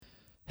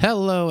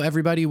Hello,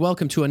 everybody.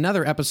 Welcome to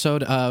another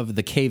episode of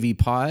the KV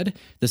Pod.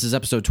 This is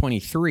episode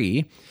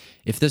 23.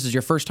 If this is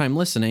your first time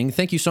listening,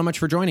 thank you so much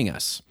for joining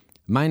us.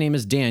 My name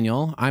is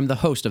Daniel. I'm the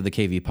host of the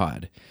KV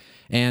Pod.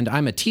 And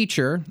I'm a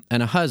teacher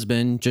and a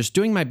husband, just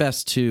doing my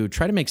best to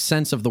try to make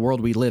sense of the world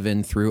we live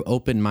in through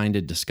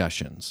open-minded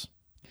discussions.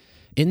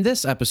 In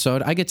this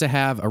episode, I get to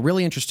have a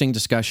really interesting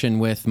discussion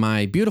with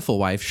my beautiful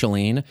wife,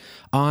 Shalene,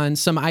 on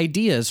some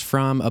ideas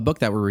from a book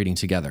that we're reading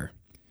together.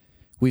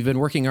 We've been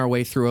working our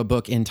way through a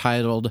book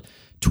entitled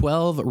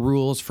 12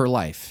 Rules for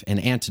Life, An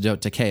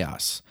Antidote to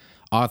Chaos,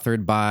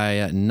 authored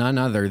by none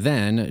other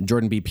than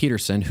Jordan B.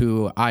 Peterson,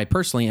 who I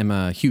personally am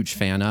a huge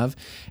fan of.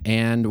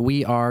 And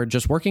we are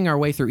just working our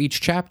way through each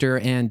chapter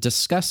and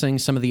discussing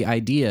some of the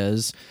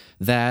ideas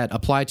that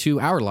apply to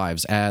our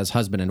lives as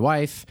husband and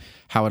wife,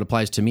 how it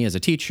applies to me as a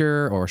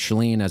teacher or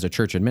Shalene as a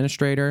church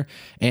administrator.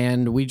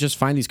 And we just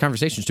find these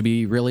conversations to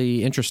be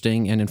really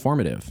interesting and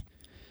informative.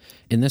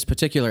 In this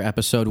particular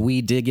episode,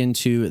 we dig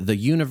into the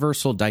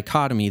universal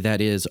dichotomy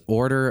that is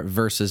order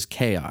versus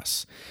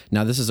chaos.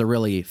 Now, this is a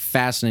really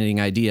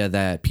fascinating idea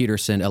that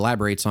Peterson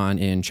elaborates on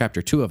in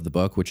chapter 2 of the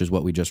book, which is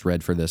what we just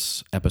read for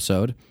this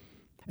episode.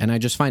 And I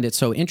just find it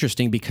so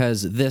interesting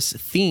because this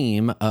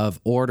theme of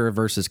order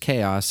versus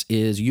chaos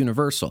is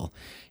universal.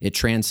 It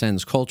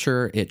transcends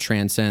culture, it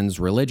transcends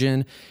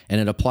religion, and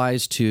it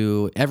applies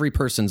to every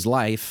person's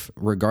life,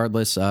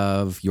 regardless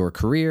of your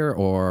career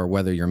or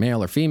whether you're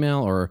male or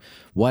female or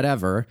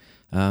whatever.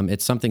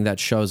 It's something that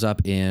shows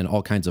up in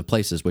all kinds of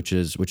places, which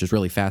is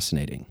really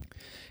fascinating.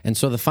 And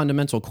so the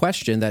fundamental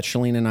question that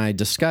Shalene and I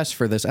discuss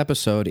for this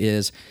episode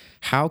is,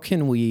 how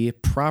can we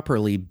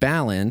properly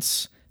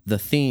balance the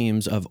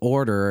themes of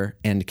order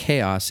and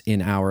chaos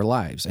in our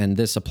lives? And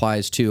this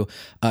applies to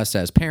us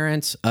as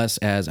parents, us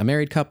as a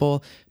married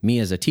couple, me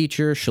as a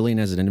teacher, Shalene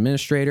as an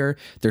administrator.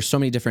 There's so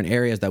many different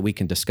areas that we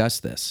can discuss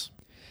this.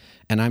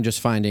 And I'm just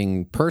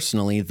finding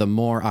personally, the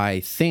more I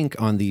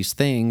think on these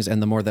things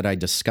and the more that I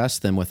discuss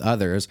them with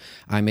others,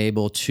 I'm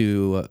able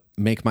to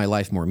make my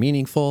life more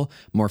meaningful,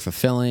 more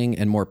fulfilling,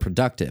 and more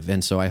productive.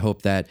 And so I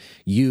hope that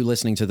you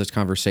listening to this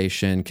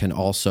conversation can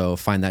also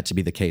find that to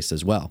be the case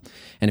as well.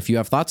 And if you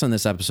have thoughts on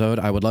this episode,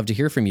 I would love to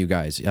hear from you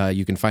guys.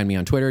 You can find me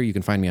on Twitter. You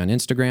can find me on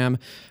Instagram.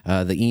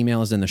 The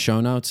email is in the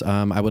show notes.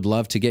 I would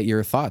love to get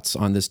your thoughts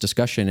on this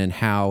discussion and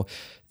how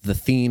the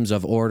themes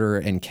of order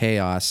and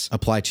chaos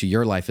apply to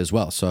your life as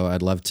well. So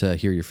I'd love to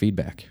hear your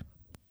feedback.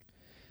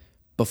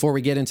 Before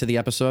we get into the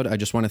episode, I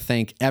just want to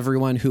thank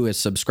everyone who has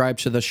subscribed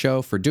to the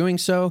show for doing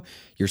so.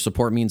 Your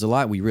support means a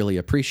lot. We really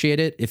appreciate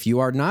it. If you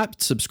are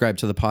not subscribed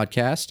to the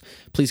podcast,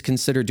 please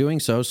consider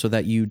doing so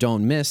that you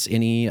don't miss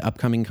any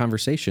upcoming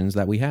conversations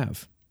that we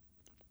have.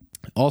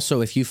 Also,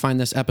 if you find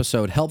this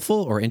episode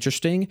helpful or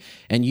interesting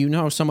and you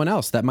know someone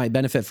else that might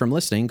benefit from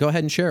listening, go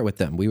ahead and share it with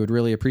them. We would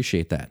really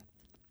appreciate that.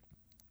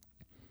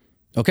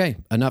 Okay,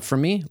 enough from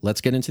me.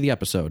 Let's get into the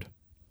episode.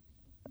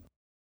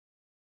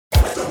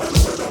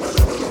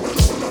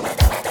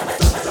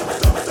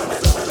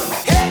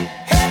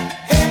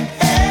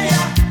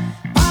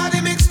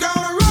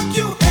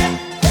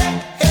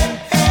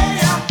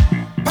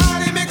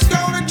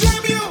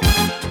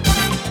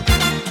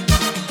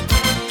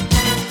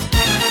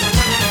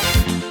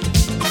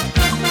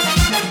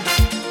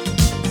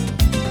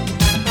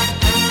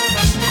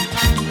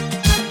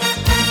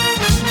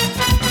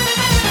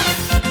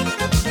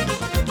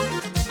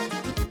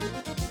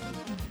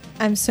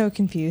 I'm so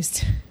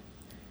confused.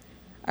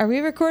 Are we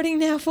recording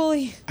now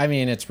fully? I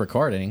mean, it's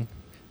recording.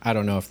 I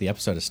don't know if the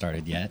episode has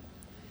started yet.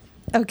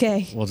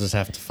 Okay. We'll just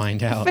have to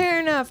find out.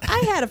 Fair enough. I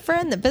had a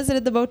friend that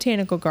visited the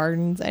botanical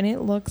gardens, and it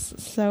looks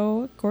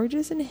so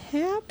gorgeous and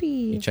happy.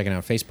 You checking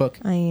out Facebook?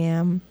 I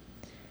am.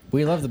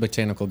 We love the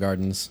botanical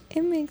gardens.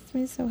 It makes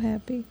me so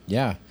happy.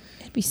 Yeah.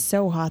 It'd be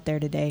so hot there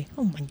today.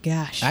 Oh, my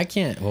gosh. I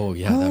can't. Oh,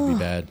 yeah, that'd be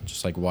bad.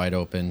 Just like wide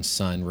open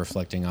sun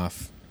reflecting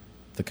off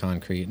the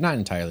concrete. Not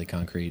entirely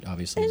concrete,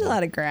 obviously. There's a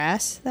lot of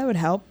grass. That would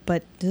help,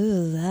 but...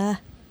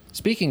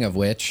 Speaking of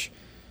which,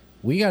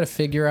 we got to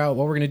figure out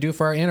what we're going to do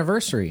for our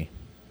anniversary.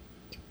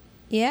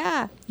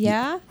 Yeah.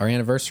 Our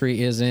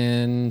anniversary is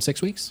in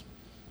 6 weeks.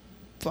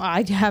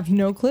 I have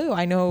no clue.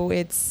 I know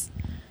it's...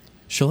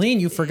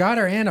 Shalene, you forgot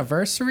our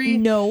anniversary?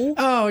 No.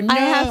 Oh, no. I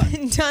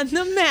haven't done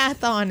the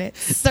math on it,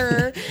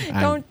 sir.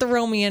 Don't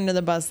throw me under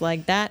the bus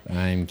like that.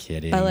 I'm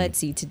kidding. But let's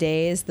see.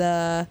 Today is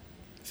the...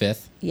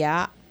 5th?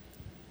 Yeah.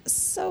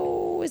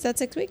 So is that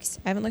 6 weeks?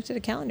 I haven't looked at a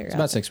calendar. It's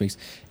about 6 weeks.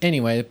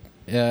 Anyway,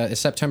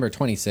 September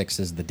 26th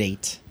is the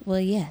date.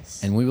 Well,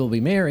 yes. And we will be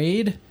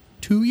married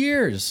 2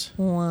 years.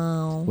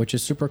 Wow. Which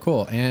is super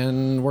cool.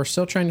 And we're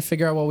still trying to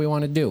figure out what we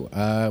want to do.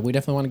 We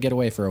definitely want to get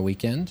away for a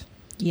weekend.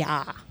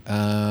 Yeah.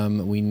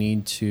 We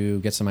need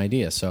to get some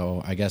ideas.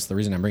 So I guess the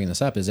reason I'm bringing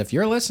this up is if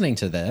you're listening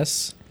to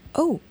this,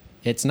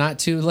 it's not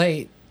too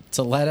late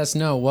to let us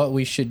know what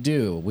we should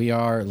do. We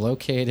are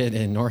located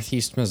in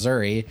Northeast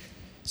Missouri.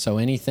 So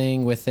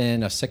anything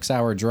within a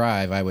 6-hour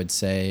drive, I would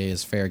say,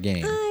 is fair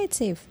game. I'd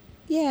say,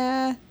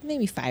 Yeah,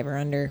 maybe 5 or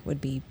under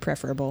would be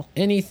preferable.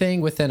 Anything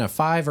within a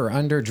 5 or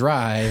under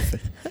drive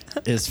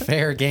is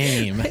fair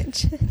game.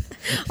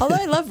 Although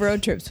I love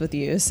road trips with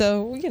you,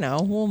 so,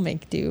 we'll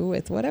make do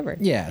with whatever.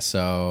 Yeah,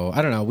 so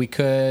I don't know. We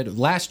could.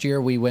 Last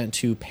year we went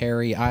to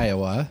Perry,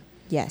 Iowa.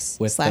 Yes,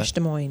 With / Des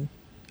Moines.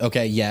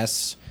 Okay,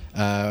 yes.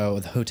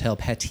 With Hotel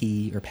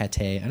Pate or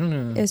Pate. I don't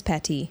know. It was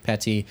Patty.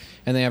 Pate.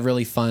 And they have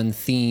really fun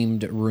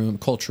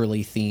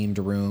culturally themed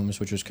rooms,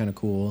 which was kind of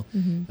cool.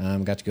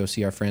 Got to go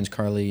see our friends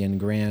Carly and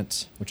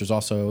Grant, which was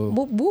also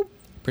Whoop, whoop.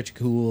 pretty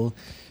cool.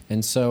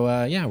 And so,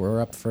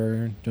 we're up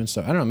for doing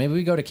stuff. I don't know. Maybe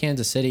we go to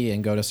Kansas City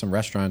and go to some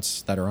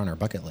restaurants that are on our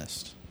bucket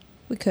list.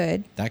 We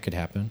could. That could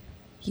happen.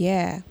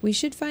 Yeah, we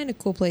should find a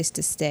cool place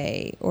to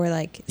stay or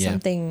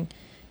something.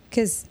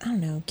 Because, I don't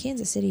know,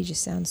 Kansas City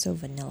just sounds so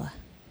vanilla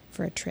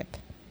for a trip.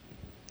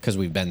 Because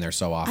we've been there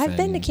so often. I've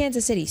been to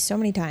Kansas City so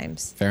many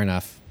times. Fair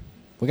enough.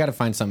 We got to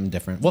find something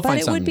different. But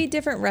it would be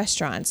different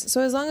restaurants.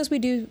 So as long as we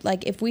do,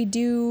 if we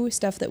do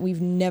stuff that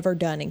we've never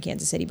done in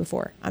Kansas City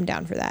before, I'm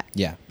down for that.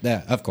 Yeah,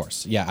 of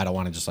course. Yeah, I don't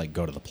want to just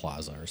go to the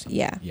plaza or something.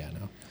 Yeah. Yeah,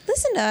 no.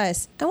 Listen to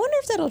us. I wonder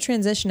if that'll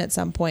transition at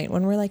some point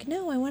when we're like,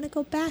 no, I want to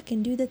go back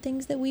and do the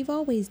things that we've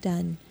always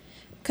done.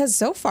 Because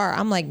so far,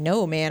 I'm like,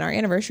 no, man, our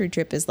anniversary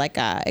trip is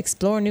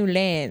explore new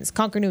lands,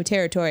 conquer new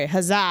territory,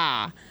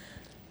 huzzah.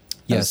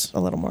 Yes. A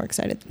little more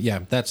excited.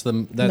 Yeah, that's the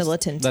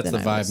Militant That's the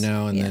than I vibe was.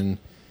 now. And Yeah. then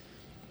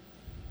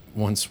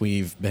once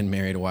we've been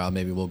married a while,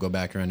 maybe we'll go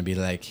back around and be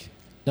like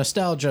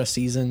nostalgia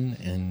season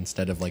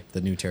instead of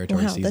the new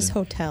territory Wow, season. this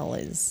hotel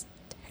is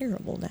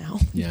terrible now.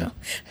 Yeah.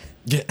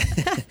 Yeah.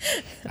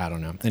 I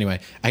don't know. Anyway,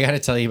 I got to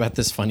tell you about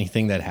this funny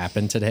thing that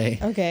happened today.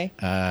 Okay.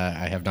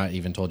 I have not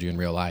even told you in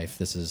real life.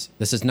 This is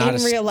not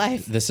In real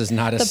life. This is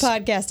not a The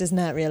podcast is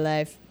not real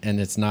life. and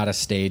it's not a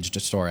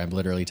staged story. I'm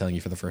literally telling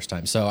you for the first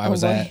time. So I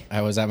was boy.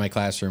 at my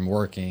classroom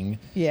working,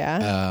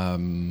 Yeah.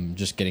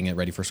 just getting it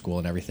ready for school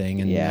and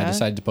everything, and Yeah. I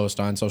decided to post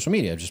on social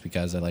media just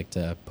because I like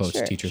to post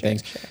Sure, teacher sure,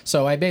 things. sure.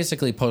 So I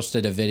basically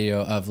posted a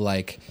video of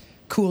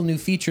cool new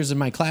features in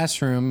my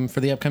classroom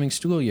for the upcoming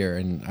school year,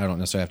 and I don't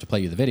necessarily have to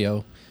play you the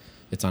video.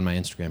 It's on my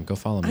Instagram. Go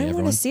follow me, I want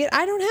everyone. to see it.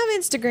 I don't have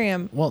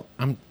Instagram. Well,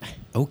 I'm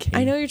okay.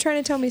 I know you're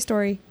trying to tell me a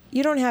story.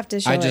 You don't have to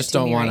show I it just to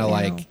don't me want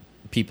right now.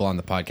 people on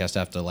the podcast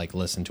have to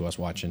listen to us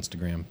watch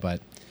Instagram,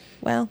 but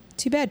Well,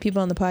 too bad, people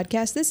on the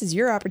podcast. This is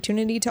your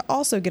opportunity to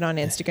also get on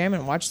Instagram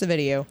and watch the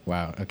video.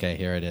 wow. Okay,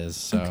 here it is.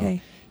 So,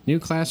 Okay. new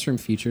classroom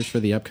features for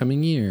the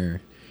upcoming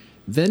year.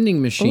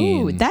 Vending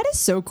machine. Ooh, that is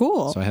so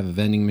cool. So I have a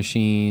vending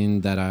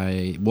machine that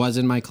I was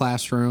in my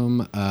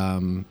classroom,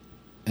 and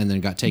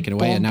then got taken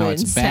away, and now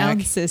Bumpin' it's back.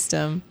 sound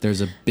system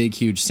There's a big,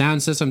 huge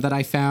sound system that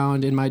I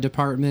found in my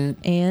department.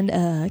 and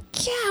a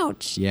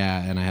couch.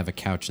 Yeah, and I have a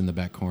couch in the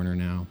back corner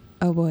now.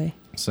 Oh boy.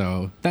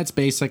 So that's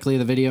basically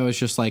the video. Is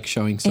just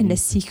showing some. And a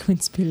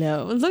sequence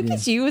pillow. Look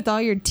at you with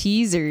all your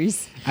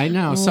teasers. I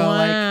know. So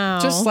Wow.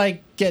 just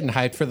getting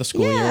hyped for the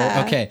school Yeah,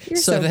 year. Okay. you're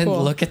So so then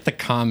cool. look at the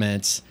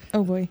comments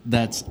Oh boy.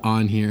 that's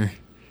on here.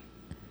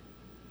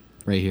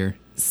 Right here.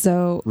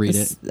 So Read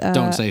it.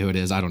 Don't say who it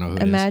is. I don't know who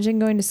it is. Imagine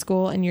going to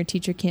school and your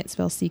teacher can't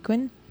spell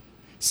sequin.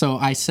 So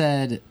I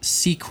said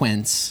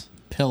sequence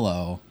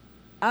pillow.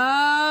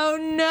 Oh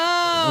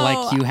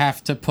no! You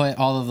have to put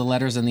all of the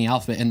letters in the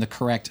alphabet in the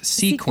correct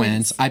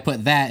sequence. I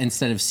put that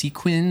instead of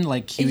sequin,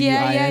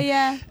 Q-U-I-N.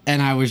 Yeah.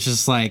 And I was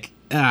just like,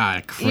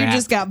 crap. You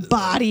just got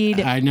bodied.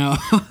 I know.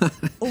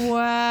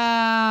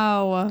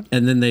 Wow.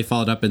 And then they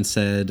followed up and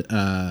said,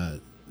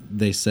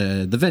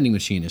 the vending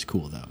machine is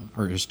cool though,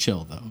 or is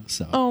chill though.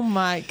 So Oh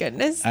my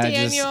goodness,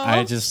 Daniel.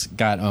 I just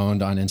got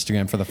owned on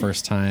Instagram for the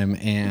first time,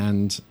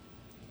 and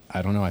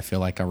I don't know. I feel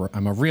like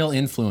I'm a real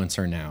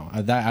influencer now.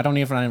 I don't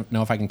even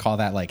know if I can call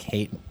that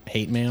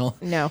hate mail.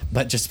 No.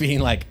 But just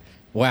being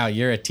wow,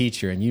 you're a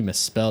teacher and you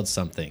misspelled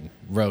something,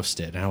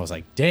 roasted. And I was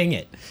like, dang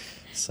it.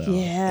 So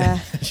Yeah.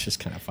 it's just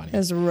kind of funny. It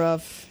was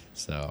rough.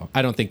 So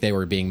I don't think they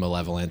were being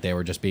malevolent. They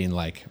were just being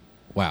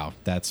wow,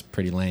 that's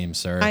pretty lame,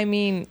 sir. I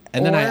mean,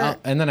 and then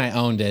I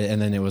owned it,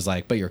 and then it was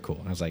but you're cool.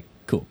 And I was like,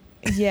 cool.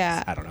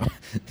 yeah. I don't know.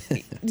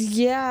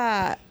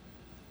 Yeah.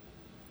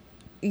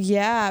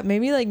 Yeah,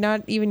 maybe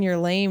not even you're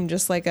lame,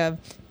 just a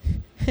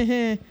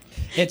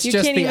It's you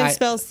just can't even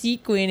spell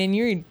sequin and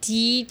you're a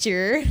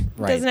teacher. It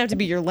Right. doesn't have to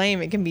be you're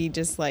lame. It can be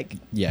just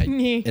yeah,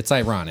 it's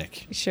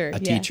ironic. Sure, a yeah.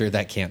 teacher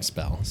that can't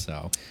spell.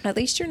 So At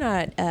least you're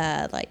not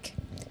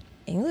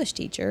English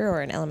teacher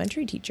or an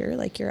elementary teacher.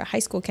 You're a high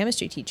school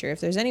chemistry teacher. If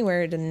there's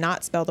anywhere to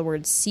not spell the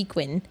word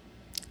sequin,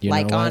 you know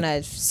on what?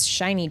 a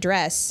shiny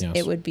dress, Yes.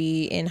 it would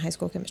be in high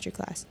school chemistry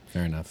class.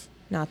 Fair enough.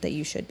 Not that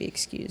you should be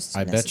excused.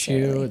 I bet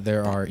necessarily. you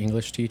there are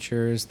English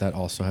teachers that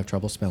also have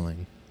trouble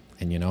spelling.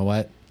 And you know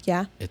what?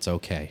 Yeah. It's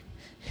okay.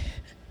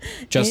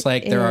 Just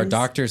It there are is.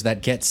 doctors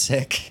that get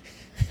sick,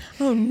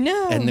 Oh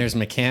no. and there's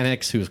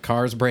mechanics whose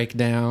cars break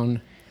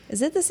down.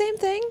 Is it the same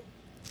thing?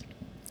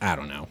 I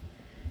don't know.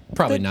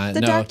 Probably not.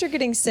 The No, doctor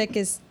getting sick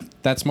is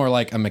that's more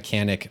like a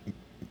mechanic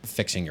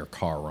fixing your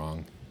car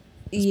wrong.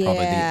 Is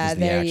probably yeah. is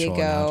There you actual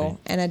go. analogy.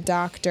 And a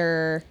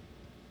doctor.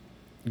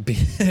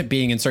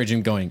 Being in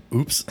surgeon going,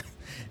 oops.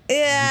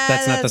 Yeah,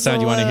 That's not the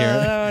sound you want to hear.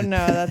 Oh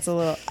no, that's a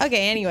little.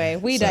 Okay, anyway,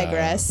 we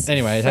digress.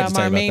 Anyway, I had to from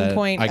tell our you about main that.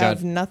 point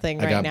of nothing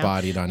I right got now.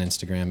 bodied on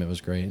Instagram. It was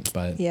great,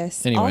 but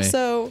Yes. Anyway,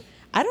 Also,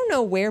 I don't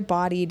know where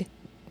bodied.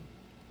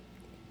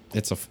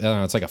 it's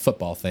it's like a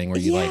football thing where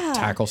you like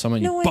tackle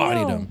someone, No, you I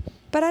bodied know. them.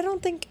 But I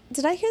don't think.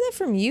 Did I hear that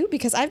from you?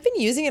 Because I've been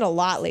using it a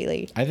lot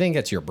lately. I think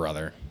it's your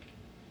brother.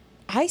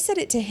 I said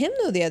it to him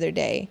though the other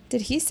day.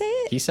 Did he say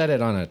it? He said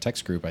it on a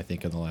text group, I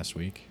think, in the last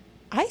week.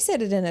 I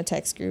said it in a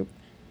text group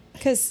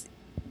because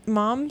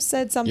Mom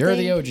said something. You're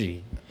the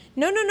OG.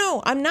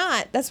 No, I'm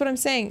not. That's what I'm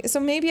saying. So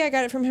maybe I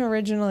got it from him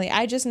originally.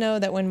 I just know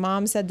that when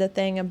Mom said the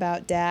thing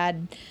about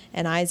Dad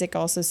and Isaac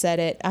also said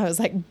it, I was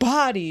like,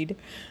 bodied.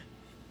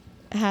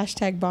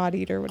 Hashtag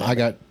bodied or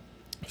whatever.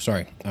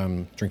 Sorry,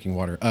 I'm drinking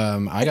water.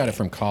 I got it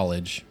from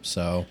college,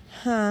 so.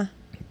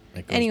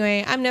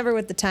 Anyway, I'm never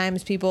with the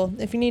times, people.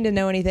 If you need to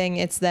know anything,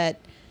 it's that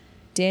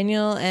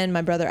Daniel and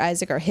my brother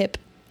Isaac are hip.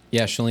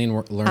 Yeah,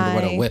 Shalene learned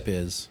what a whip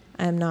is.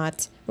 I'm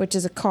not, which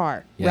is a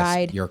car. Yes,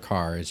 Ride. your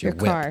car is your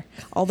whip. car.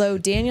 Although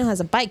Daniel has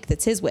a bike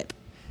that's his whip.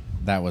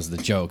 That was the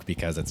joke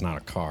because it's not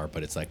a car,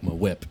 but it's like my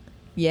whip.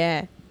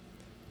 Yeah.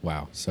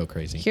 Wow, so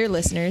crazy. Here,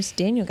 listeners,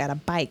 Daniel got a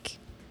bike.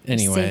 He's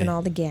Anyway, saving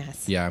all the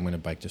gas. Yeah, I'm going to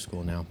bike to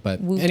school now.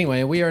 But Whoop.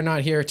 anyway, we are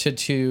not here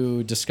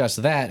to discuss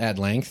that at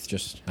length.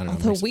 Just I don't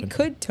know. Although we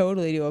could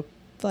totally do a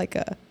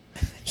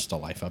just a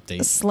life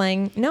update.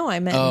 slang. No, I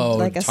meant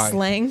a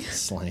slang.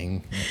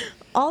 Slang.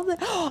 All the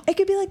it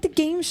could be like the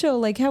game show,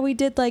 like how we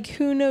did like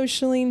who knows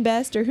Shalene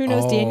best or who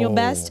knows Daniel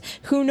best,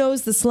 who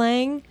knows the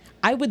slang.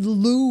 I would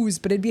lose,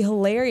 but it'd be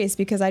hilarious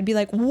because I'd be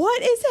like,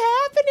 what is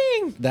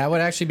happening? That would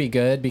actually be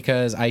good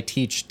because I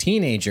teach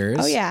teenagers.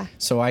 Oh, yeah.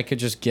 So I could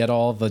just get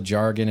all the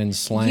jargon and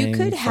slang You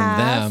could from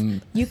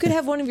them. You could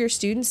have one of your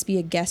students be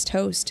a guest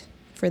host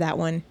for that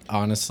one.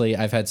 Honestly,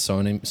 I've had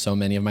so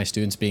many of my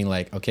students being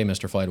like, okay,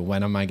 Mr. Floyd,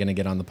 when am I going to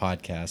get on the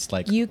podcast?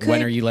 Like,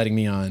 when are you letting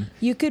me on?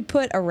 You could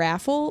put a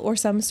raffle or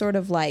some sort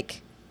of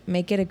like,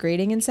 make it a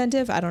grading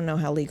incentive. I don't know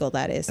how legal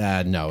that is.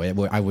 No,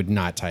 I would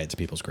not tie it to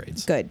people's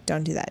grades. Good.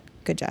 Don't do that.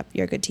 Good job.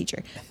 You're a good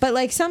teacher. But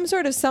like some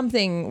sort of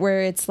something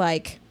where it's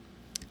like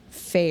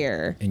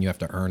fair. And you have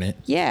to earn it.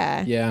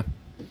 Yeah. Yeah.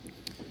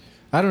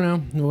 I don't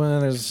know. Well,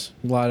 there's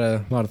a lot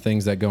of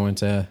things that go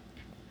into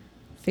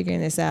figuring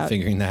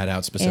that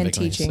out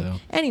specifically. And teaching. So.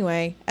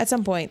 Anyway, at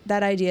some point,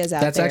 that idea is out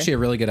That's there. actually a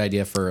really good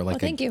idea for like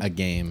thank a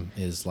game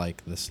is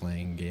like the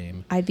slang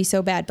game. I'd be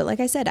so bad. But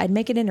like I said, I'd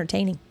make it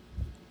entertaining.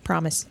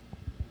 Promise.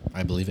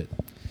 I believe it.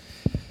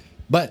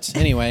 But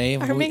anyway,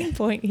 Our main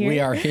point here.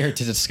 We are here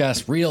to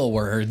discuss real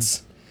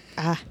words.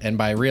 And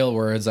by real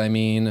words, I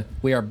mean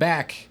we are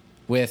back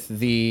with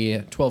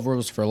the 12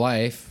 Rules for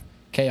Life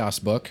Chaos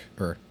book,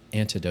 or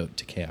Antidote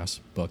to Chaos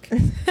book.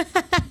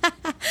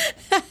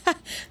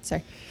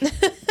 Sorry.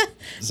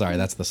 Sorry,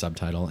 that's the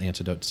subtitle,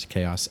 Antidote to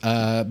Chaos,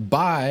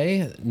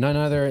 by none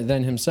other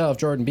than himself,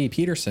 Jordan B.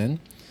 Peterson.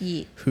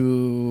 Yeah.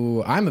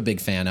 Who I'm a big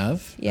fan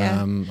of.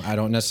 Yeah. I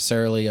don't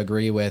necessarily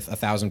agree with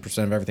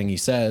 1,000% of everything he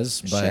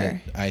says, but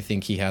Sure. I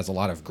think he has a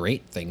lot of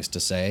great things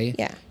to say.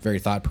 Yeah. Very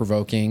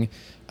thought-provoking,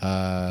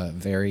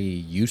 very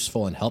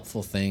useful and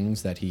helpful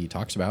things that he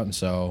talks about. And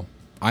so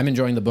I'm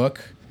enjoying the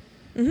book.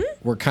 Mm-hmm.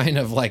 We're kind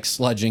of like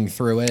sludging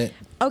through it.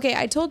 Okay,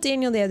 I told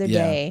Daniel the other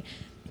day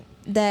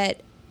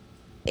that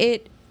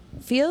it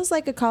feels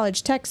like a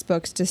college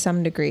textbook to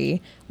some degree,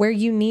 where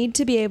you need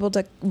to be able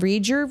to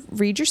read your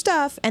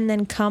stuff and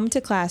then come to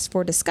class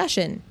for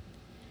discussion.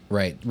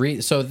 Right.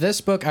 So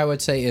this book, I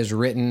would say, is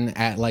written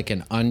at like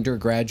an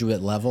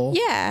undergraduate level.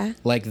 Yeah.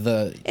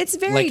 It's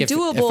very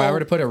doable. If I were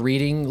to put a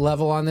reading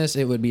level on this,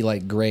 it would be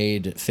like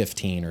grade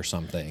 15 or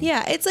something.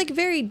 Yeah, it's like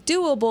very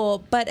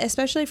doable, but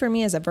especially for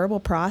me as a verbal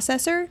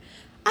processor,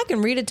 I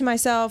can read it to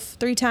myself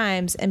 3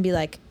 times and be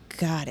like,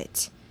 got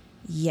it.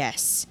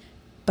 Yes.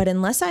 But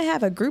unless I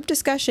have a group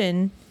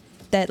discussion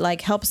that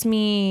like helps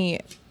me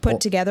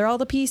put together all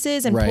the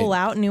pieces and pull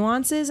out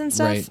nuances and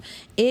stuff,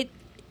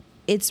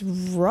 it's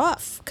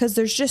rough because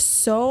there's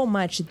just so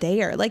much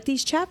there. Like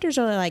these chapters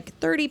are like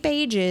 30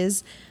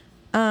 pages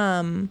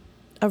of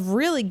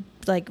really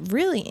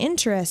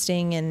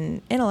interesting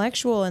and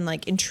intellectual and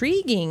like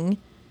intriguing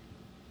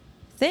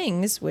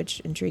things,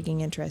 which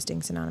intriguing,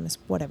 interesting, synonymous,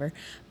 whatever.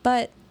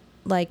 But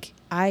like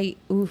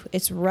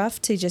it's rough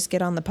to just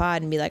get on the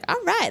pod and be like,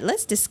 all right,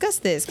 let's discuss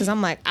this, because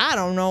I'm like, I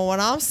don't know what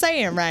I'm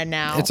saying right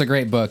now. It's a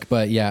great book,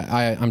 but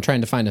yeah, I'm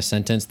trying to find a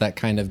sentence that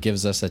kind of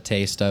gives us a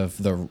taste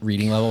of the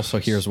reading level. So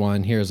here's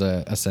one. Here's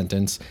a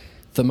sentence.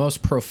 The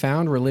most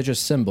profound religious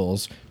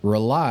symbols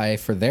rely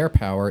for their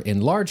power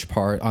in large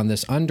part on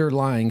this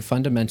underlying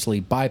fundamentally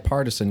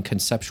bipartisan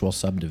conceptual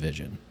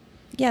subdivision.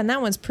 Yeah, and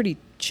that one's pretty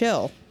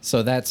chill.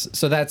 So that's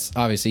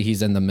obviously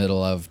he's in the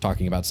middle of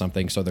talking about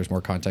something, so there's more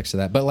context to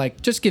that. But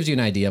like, just gives you an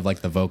idea of like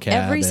the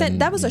vocab.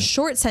 That was a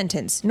short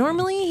sentence.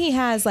 Normally he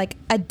has like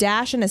a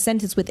dash and a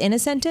sentence within a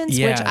sentence,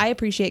 which I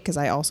appreciate because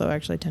I also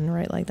actually tend to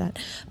write like that.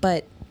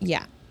 But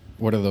yeah.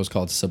 What are those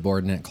called?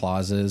 Subordinate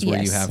clauses,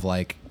 where you have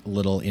like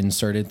little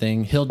inserted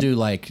thing. He'll do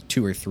like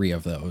 2 or 3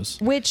 of those.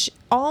 Which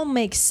all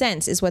makes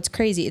sense is what's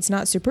crazy. It's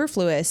not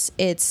superfluous.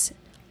 It's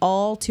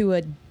all to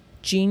a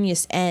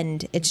genius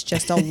end. It's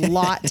just a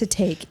lot to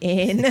take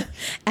in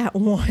at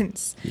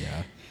once.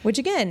 Yeah. Which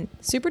again,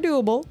 super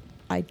doable.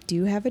 I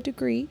do have a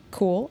degree.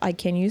 Cool. I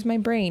can use my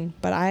brain,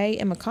 but I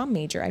am a comm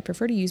major. I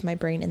prefer to use my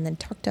brain and then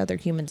talk to other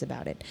humans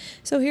about it.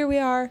 So here we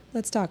are.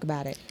 Let's talk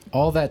about it.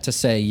 All that to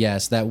say,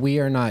 yes, that we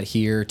are not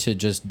here to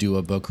just do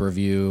a book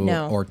review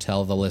or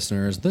tell the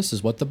listeners this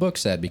is what the book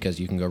said, because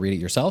you can go read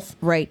it yourself.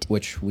 Right.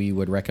 Which we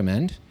would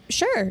recommend.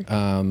 Sure.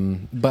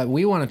 But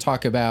we want to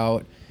talk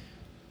about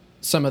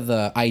some of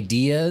the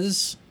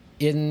ideas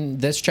in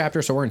this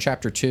chapter. So we're in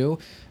chapter 2,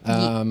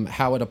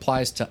 how it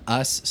applies to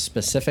us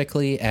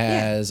specifically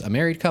as a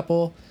married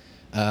couple,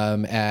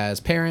 as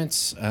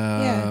parents,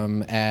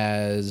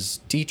 as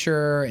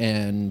teacher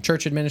and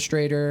church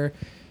administrator,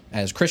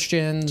 as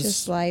Christians,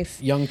 just life,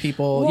 young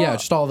people. Well,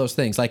 just all those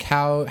things. Like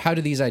how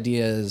do these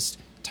ideas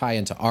tie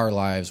into our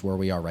lives where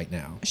we are right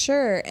now?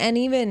 Sure. And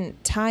even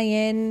tie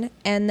in,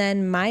 and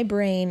then my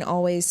brain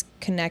always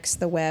connects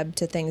the web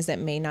to things that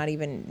may not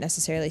even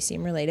necessarily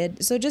seem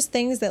related. So just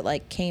things that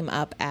like came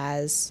up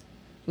as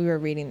we were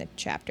reading the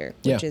chapter,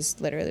 which is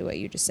literally what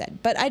you just said.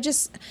 But I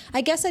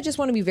guess I just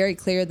want to be very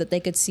clear that they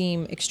could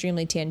seem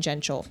extremely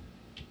tangential.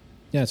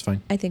 Yeah, it's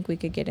fine. I think we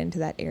could get into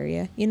that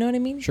area. You know what I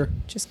mean? Sure.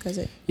 Just because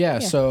it.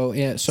 So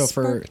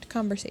sparked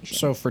conversation.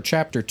 So for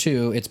chapter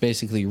 2, it's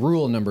basically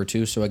rule number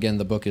 2. So again,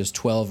 the book is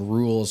 12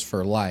 rules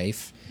for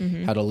life,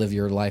 how to live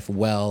your life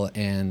well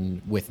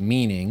and with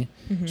meaning,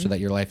 so that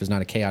your life is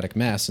not a chaotic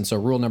mess. And so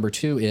rule number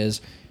 2 is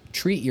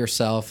treat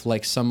yourself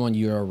like someone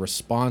you are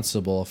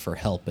responsible for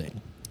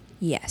helping.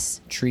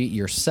 Yes. Treat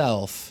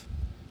yourself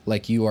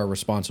like you are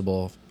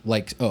responsible,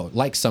 like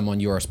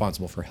someone you are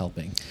responsible for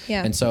helping.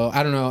 Yeah. And so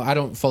I don't know, I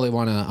don't fully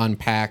want to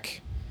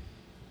unpack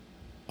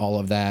all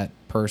of that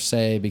per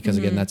se, because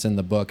again, that's in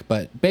the book.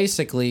 But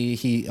basically,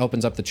 he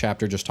opens up the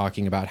chapter just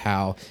talking about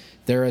how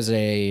there is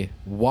a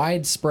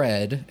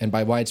widespread, and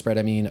by widespread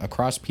I mean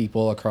across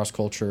people, across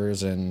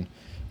cultures, and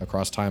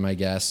across time, I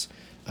guess,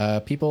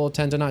 people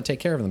tend to not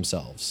take care of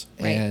themselves.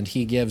 Right. And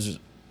he gives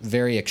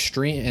very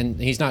extreme, and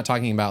he's not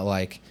talking about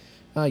like,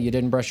 you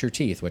didn't brush your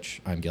teeth,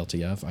 which I'm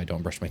guilty of. I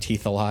don't brush my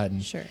teeth a lot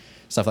and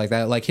stuff like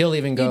that. Like he'll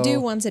even go. You do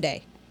once a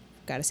day.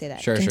 Got to say that.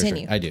 Sure.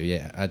 Continue. I do.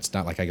 Yeah. It's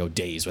not like I go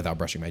days without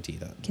brushing my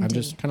teeth. I'm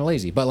just kind of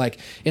lazy. But like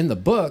in the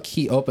book,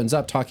 he opens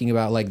up talking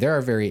about like there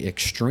are very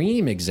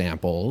extreme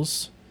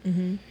examples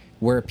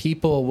where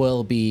people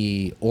will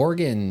be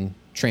organ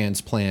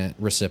transplant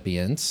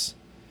recipients,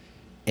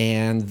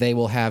 and they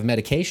will have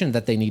medication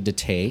that they need to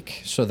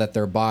take so that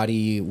their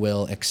body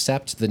will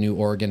accept the new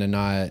organ and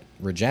not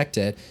reject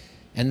it.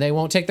 And they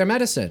won't take their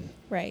medicine.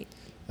 Right.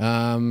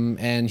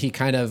 And he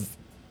kind of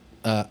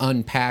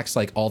unpacks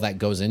like all that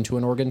goes into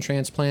an organ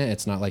transplant.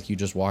 It's not like you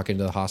just walk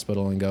into the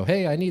hospital and go,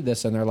 hey, I need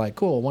this. And they're like,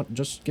 cool,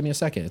 just give me a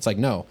second. It's like,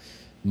 no,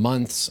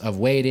 months of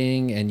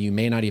waiting, and you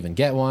may not even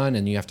get one,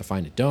 and you have to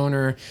find a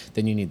donor.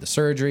 Then you need the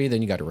surgery.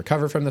 Then you got to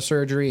recover from the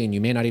surgery, and you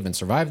may not even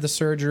survive the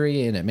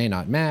surgery, and it may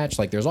not match.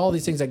 Like there's all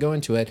these things that go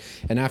into it.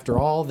 And after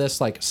all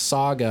this like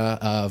saga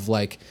of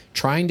like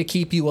trying to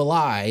keep you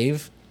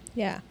alive.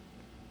 Yeah.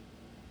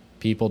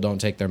 People don't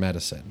take their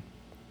medicine.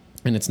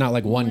 And it's not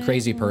like one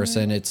crazy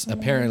person. It's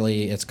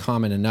apparently it's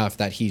common enough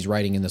that he's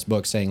writing in this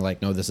book saying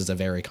like, no, this is a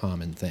very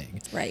common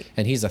thing. Right.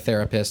 And he's a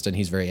therapist and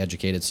he's very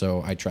educated,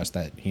 so I trust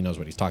that he knows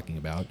what he's talking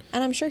about.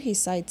 And I'm sure he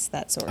cites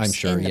that source. I'm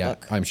sure, in the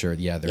book. I'm sure,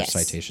 there's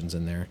citations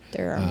in there.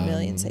 There are a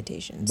million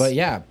citations. But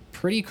yeah,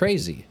 pretty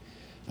crazy.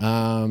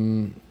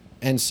 And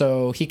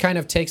so he kind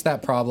of takes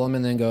that problem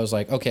and then goes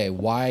like, okay,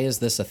 why is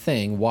this a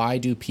thing? Why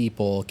do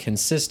people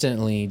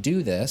consistently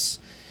do this?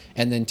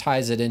 And then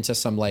ties it into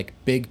some like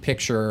big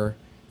picture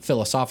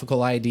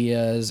philosophical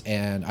ideas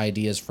and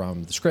ideas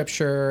from the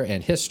scripture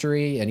and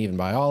history and even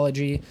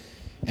biology,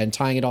 and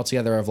tying it all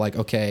together of like,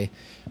 okay,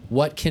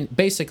 what can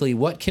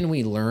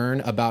we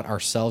learn about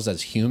ourselves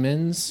as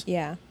humans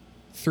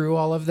through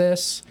all of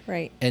this?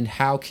 Right. And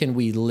how can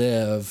we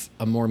live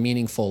a more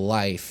meaningful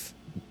life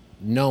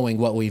knowing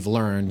what we've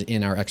learned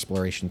in our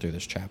exploration through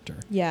this chapter?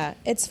 Yeah,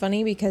 it's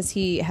funny because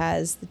he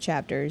has the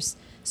chapters.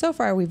 So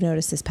far, we've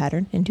noticed this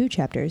pattern in 2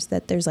 chapters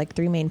that there's like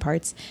 3 main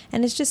parts.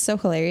 And it's just so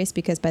hilarious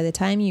because by the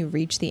time you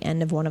reach the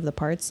end of one of the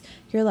parts,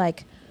 you're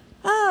like,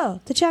 oh,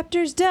 the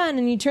chapter's done.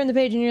 And you turn the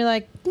page and you're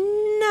like,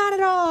 not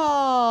at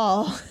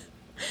all.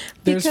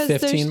 There's because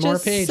 15 there's more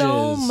just pages.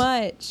 So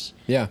much.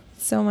 Yeah.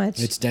 So much.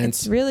 It's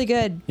dense. It's really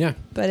good. Yeah.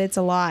 But it's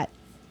a lot.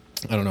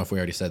 I don't know if we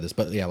already said this,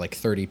 but yeah, like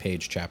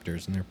 30-page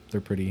chapters, and they're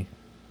pretty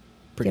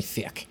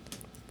thick.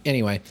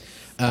 Anyway,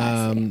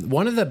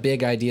 one of the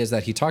big ideas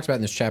that he talks about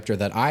in this chapter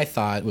that I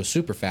thought was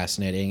super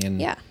fascinating,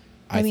 and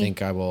I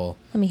think I will...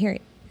 Let me hear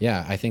it.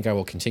 Yeah, I think I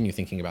will continue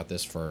thinking about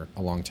this for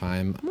a long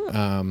time.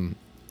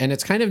 And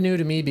it's kind of new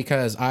to me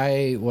because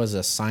I was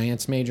a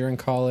science major in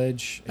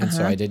college, and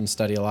so I didn't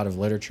study a lot of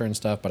literature and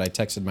stuff, but I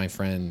texted my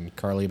friend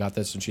Carly about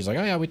this, and she's like,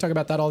 oh yeah, we talk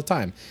about that all the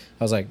time.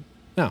 I was like,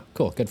 oh,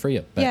 cool, good for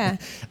you. But,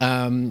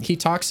 he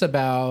talks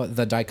about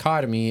the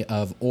dichotomy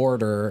of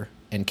order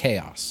and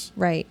chaos.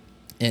 Right.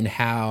 And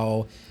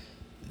how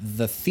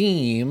the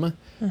theme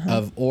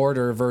of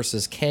order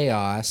versus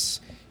chaos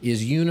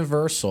is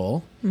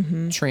universal,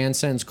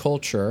 transcends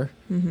culture,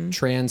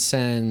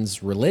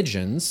 transcends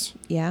religions.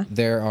 Yeah.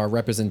 There are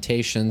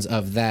representations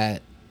of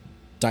that,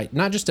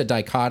 not just a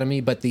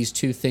dichotomy, but these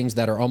two things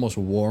that are almost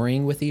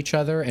warring with each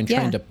other and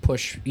trying to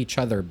push each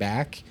other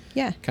back.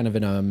 Yeah. Kind of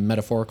in a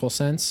metaphorical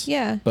sense.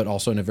 Yeah. But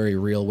also in a very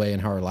real way in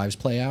how our lives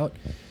play out.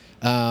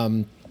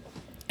 And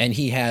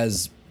he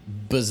has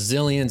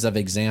bazillions of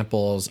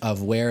examples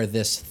of where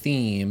this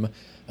theme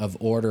of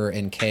order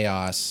and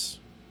chaos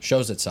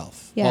shows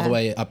itself, all the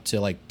way up to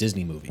like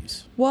Disney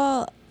movies.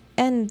 Well,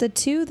 and the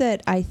two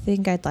that I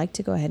think I'd like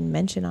to go ahead and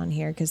mention on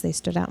here because they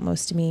stood out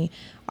most to me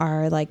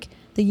are like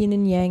the yin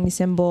and yang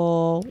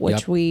symbol,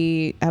 which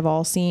we have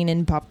all seen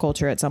in pop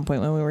culture at some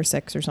point when we were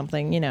 6 or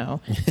something, you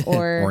know,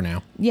 or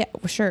now. Yeah,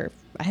 sure.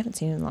 I haven't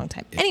seen it in a long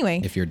time.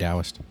 Anyway, if you're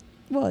Taoist.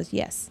 Well,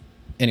 yes.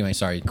 Anyway,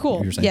 sorry. Cool.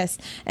 You were saying. Yes.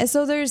 And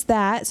so there's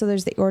that. So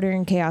there's the order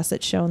and chaos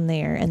that's shown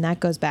there. And that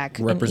goes back.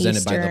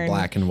 Represented by the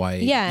black and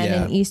white. Yeah.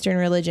 And in Eastern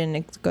religion,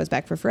 it goes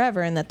back for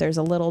forever. And that there's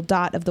a little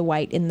dot of the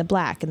white in the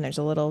black. And there's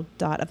a little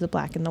dot of the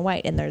black in the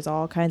white. And there's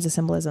all kinds of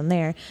symbolism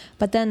there.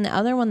 But then the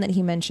other one that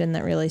he mentioned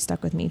that really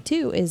stuck with me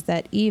too is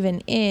that even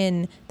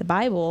in the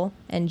Bible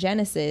and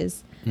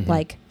Genesis,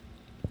 like,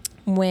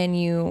 when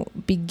you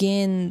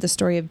begin the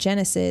story of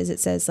Genesis, it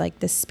says like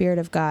the Spirit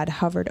of God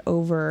hovered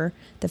over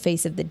the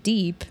face of the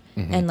deep.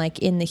 And like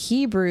in the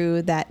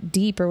Hebrew, that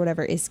deep or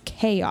whatever is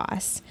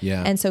chaos.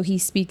 Yeah. And so he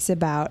speaks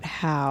about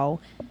how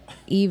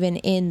even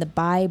in the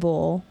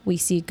Bible, we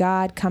see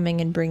God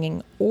coming and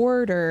bringing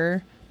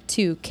order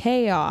to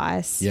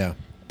chaos. Yeah.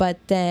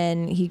 But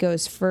then he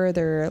goes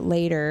further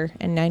later,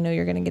 and I know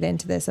you're going to get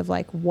into this, of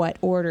like what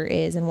order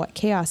is and what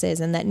chaos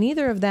is, and that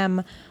neither of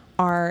them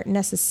are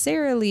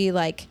necessarily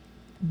like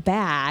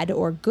bad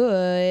or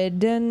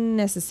good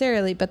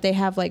necessarily, but they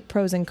have like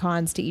pros and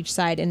cons to each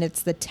side, and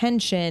it's the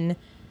tension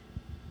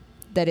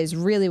that is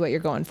really what you're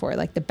going for,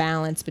 like the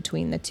balance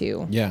between the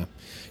two. Yeah.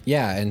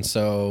 Yeah. And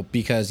so,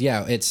 because,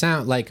 it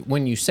sounds like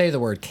when you say the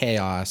word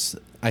chaos,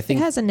 I think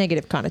it has a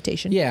negative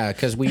connotation. Yeah,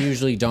 because we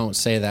usually don't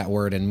say that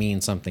word and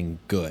mean something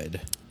good.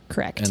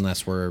 Correct.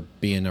 Unless we're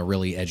being a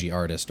really edgy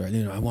artist, or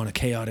I want a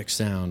chaotic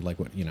sound, like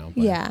what But.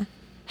 Yeah.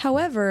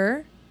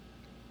 However,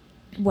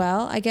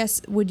 well, I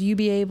guess would you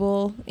be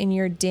able, in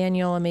your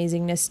Daniel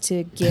amazingness,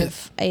 to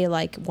give a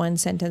like one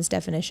sentence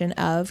definition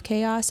of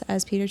chaos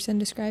as Peterson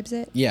describes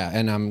it? Yeah,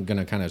 and I'm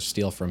gonna kind of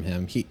steal from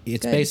him.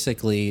 It's Good.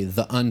 basically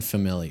the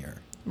unfamiliar.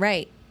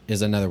 Right.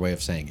 Is another way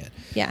of saying it.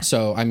 Yeah.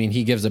 So, I mean,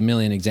 he gives a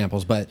million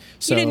examples, but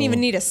so... You didn't even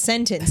need a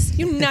sentence.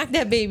 You knocked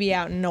that baby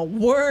out in a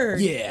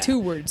word. Yeah. 2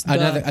 words.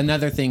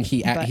 Another thing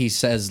he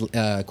says,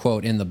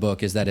 quote, in the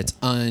book is that it's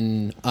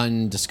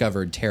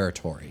undiscovered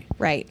territory.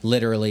 Right.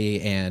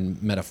 Literally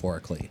and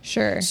metaphorically.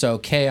 Sure. So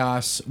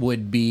chaos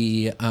would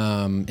be,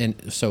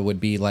 would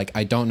be like,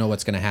 I don't know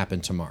what's going to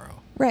happen tomorrow.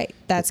 Right.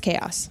 That's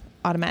chaos.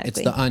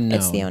 Automatically. It's the unknown.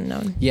 It's the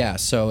unknown. Yeah,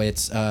 so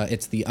it's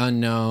the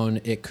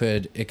unknown. It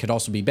could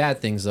also be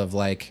bad things of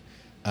like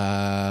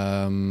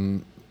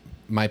my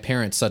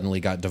parents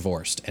suddenly got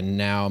divorced and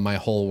now my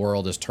whole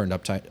world is turned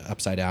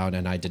upside down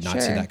and I did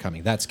not see that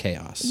coming. That's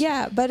chaos.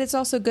 Yeah, but it's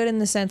also good in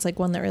the sense, like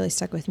one that really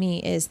stuck with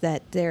me is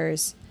that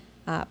there's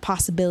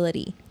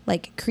possibility.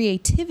 Like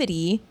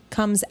creativity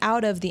comes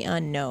out of the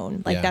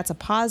unknown. Like that's a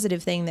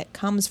positive thing that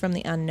comes from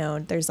the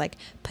unknown. There's like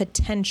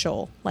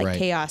potential. Like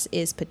chaos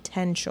is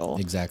potential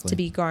to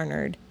be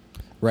garnered.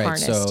 Right.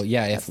 Harnessed. So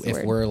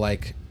if we're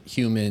like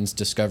humans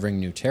discovering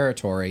new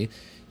territory,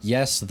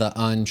 yes, the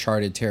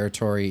uncharted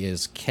territory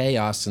is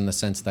chaos in the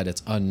sense that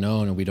it's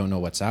unknown and we don't know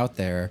what's out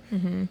there.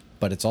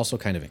 But it's also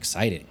kind of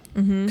exciting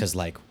because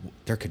like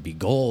there could be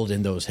gold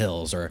in those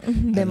hills or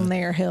them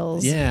there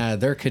hills. Yeah,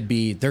 there could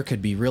be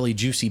really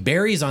juicy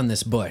berries on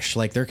this bush.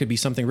 Like there could be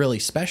something really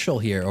special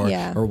here.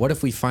 Or what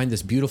if we find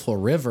this beautiful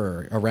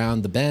river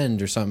around the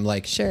bend or something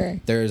like. Sure.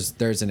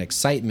 There's an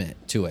excitement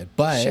to it,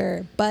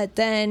 but but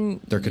then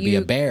there could be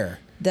a bear.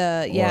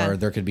 Or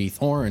there could be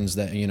thorns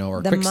that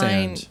or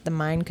quicksand. The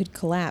mine could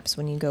collapse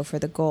when you go for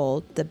the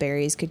gold. The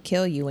berries could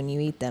kill you when you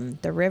eat them.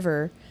 The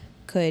river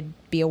could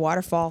be a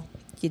waterfall.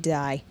 You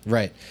die.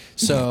 Right.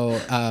 So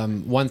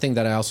one thing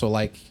that I also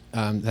like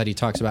that he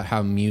talks about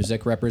how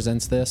music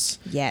represents this.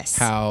 Yes.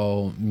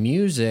 How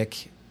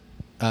music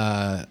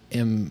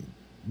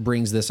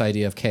brings this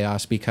idea of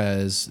chaos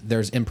because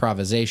there's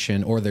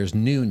improvisation or there's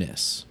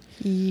newness.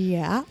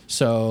 Yeah.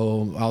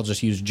 So I'll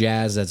just use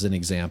jazz as an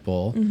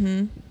example.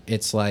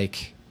 It's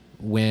like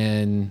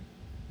when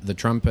the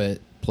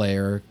trumpet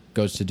player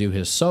goes to do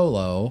his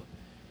solo,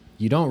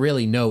 you don't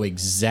really know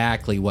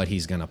exactly what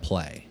he's going to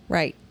play.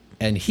 Right.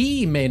 And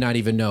he may not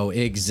even know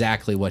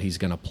exactly what he's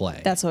going to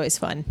play. That's always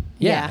fun.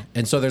 Yeah.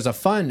 And so there's a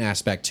fun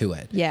aspect to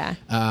it. Yeah.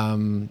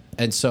 And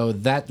so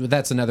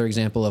that's another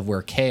example of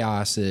where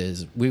chaos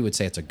is, we would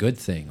say it's a good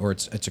thing or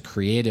it's a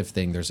creative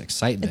thing. There's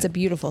excitement. It's a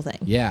beautiful thing.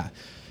 Yeah.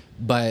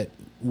 But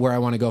where I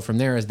want to go from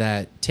there is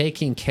that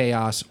taking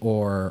chaos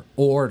or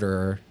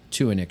order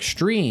to an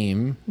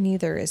extreme.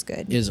 Neither is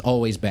good. Is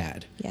always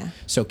bad. Yeah.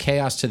 So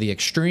chaos to the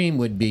extreme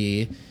would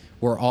be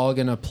we're all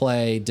going to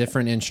play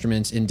different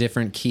instruments in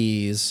different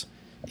keys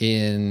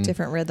in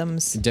Different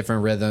rhythms.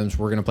 different rhythms.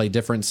 We're going to play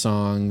different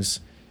songs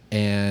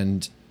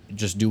and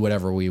just do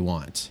whatever we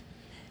want.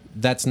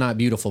 That's not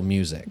beautiful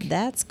music.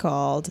 That's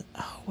called,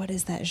 what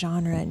is that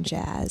genre in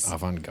jazz?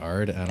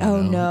 Avant-garde? I don't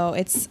Oh, know. no.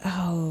 It's,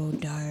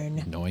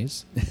 darn.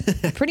 Noise?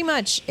 Pretty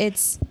much.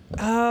 It's,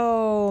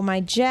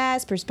 my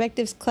jazz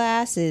perspectives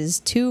class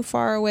is too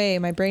far away.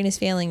 My brain is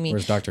failing me.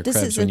 Where's Dr. This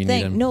Krebs is when a you thing.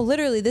 need him? No,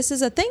 literally, this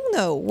is a thing,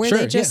 though, where Sure,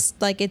 they just,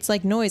 it's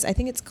like noise. I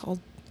think it's called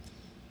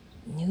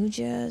new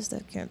jazz.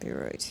 That can't be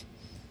right.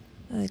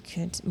 I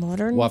can't.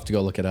 Modern? We'll have to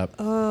go look it up.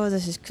 Oh,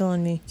 this is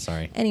killing me.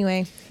 Sorry.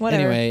 Anyway,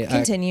 whatever. Anyway,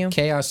 Continue.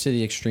 chaos to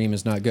the extreme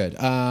is not good.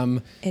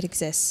 It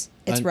exists.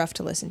 It's rough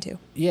to listen to.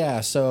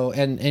 Yeah, so,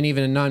 and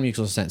even in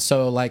non-musical sense.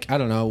 So, like, I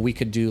don't know, we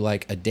could do,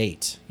 like, a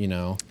date,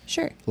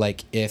 Sure.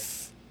 Like,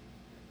 if...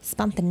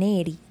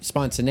 Spontaneity.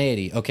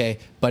 Spontaneity, okay.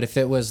 But if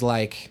it was,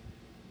 like,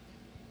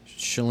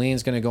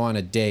 Shalene's going to go on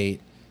a date,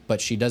 but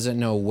she doesn't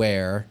know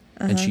where,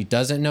 and she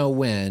doesn't know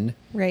when,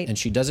 Right. and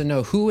she doesn't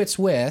know who it's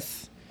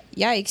with,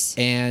 Yikes.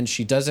 and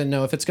she doesn't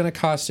know if it's going to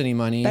cost any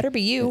money. Better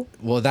be you.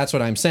 Well, that's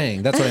what I'm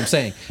saying.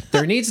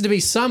 There needs to be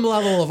some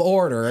level of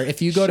order.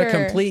 If you go to Sure.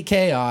 complete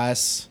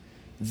chaos,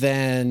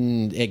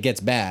 then it gets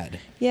bad.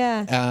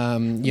 Yeah.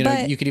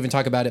 But- You could even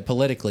talk about it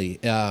politically.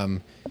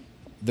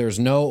 There's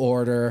no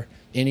order.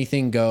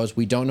 Anything goes.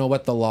 We don't know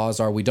what the laws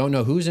are. We don't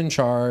know who's in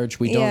charge.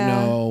 We don't Yeah.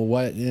 know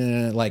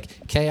what,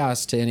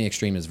 chaos to any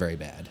extreme is very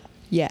bad.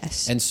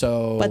 Yes. And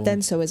so, But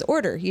then so is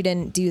order. You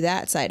didn't do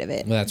that side of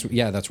it.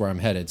 that's where I'm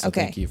headed. So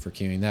Okay. thank you for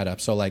queuing that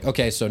up. So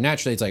so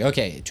naturally it's like,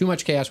 okay, too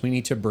much chaos. We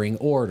need to bring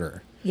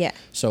order. Yeah.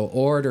 So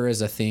order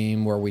is a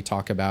theme where we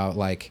talk about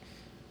like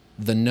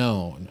the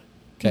known.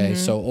 Okay.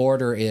 So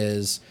order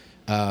is,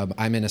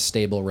 I'm in a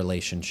stable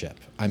relationship.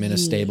 I'm in a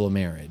stable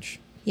marriage.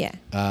 Yeah.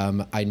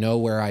 I know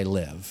where I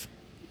live.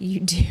 You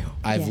do.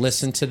 I've Yes.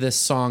 listened to this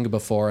song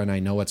before and I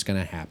know what's going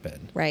to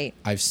happen. Right.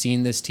 I've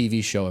seen this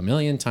TV show a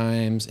million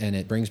times and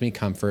it brings me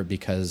comfort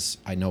because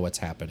I know what's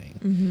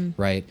happening.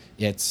 Right.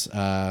 It's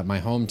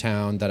my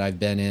hometown that I've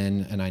been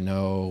in and I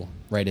know,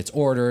 right, it's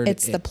ordered.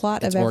 It's the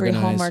plot it's of every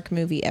organized. Hallmark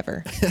movie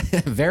ever.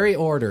 Very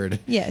ordered.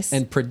 Yes.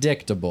 And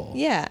predictable.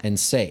 Yeah. And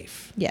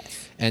safe. Yes.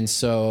 And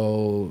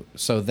so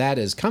that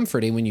is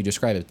comforting when you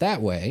describe it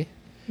that way.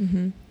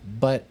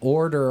 But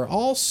order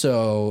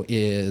also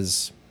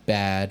is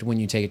bad when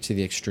you take it to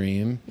the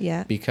extreme.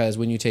 Yeah. Because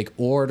when you take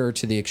order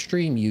to the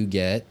extreme, you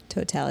get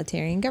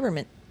Totalitarian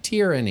government.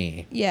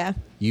 tyranny, Yeah.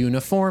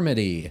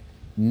 uniformity,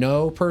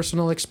 no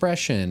personal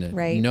expression,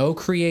 Right. no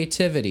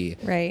creativity,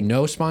 Right.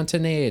 no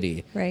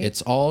spontaneity. Right.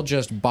 It's all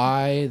just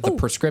by the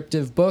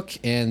prescriptive book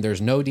and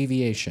there's no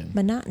deviation.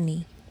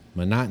 Monotony.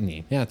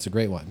 Monotony. Yeah, it's a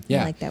great one.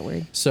 Yeah. I like that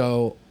word.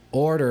 So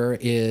order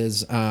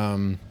is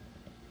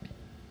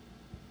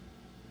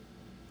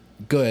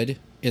good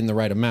in the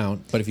right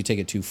amount, but if you take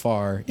it too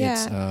far,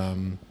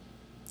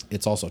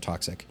 it's also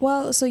toxic.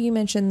 Well, so you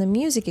mentioned the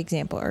music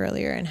example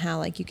earlier and how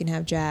like you can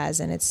have jazz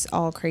and it's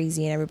all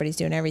crazy and everybody's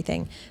doing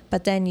everything.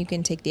 But then you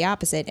can take the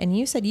opposite. And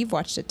you said you've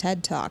watched a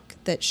TED Talk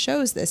that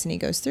shows this and he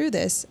goes through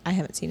this. I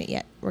haven't seen it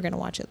yet. We're going to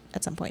watch it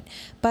at some point.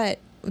 But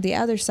the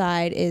other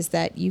side is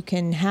that you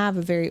can have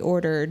a very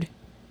ordered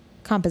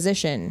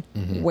composition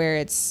where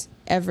it's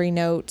every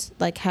note,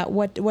 like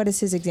what is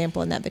his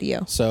example in that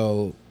video?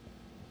 So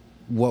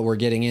what we're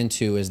getting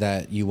into is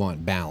that you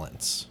want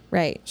balance.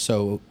 Right.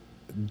 So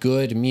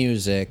good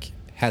music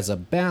has a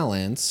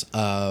balance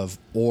of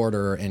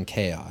order and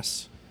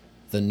chaos,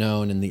 the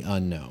known and the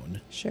unknown,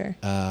 Sure.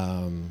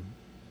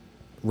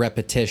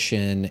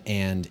 repetition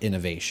and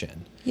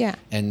innovation. Yeah.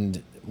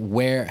 And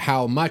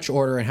how much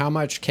order and how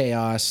much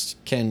chaos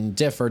can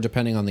differ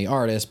depending on the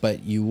artist,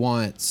 but you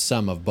want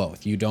some of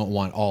both. You don't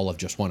want all of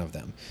just one of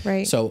them.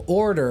 Right. So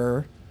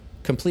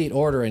complete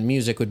order in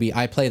music would be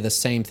I play the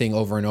same thing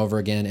over and over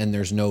again and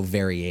there's no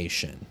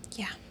variation.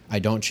 Yeah. I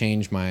don't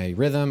change my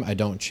rhythm. I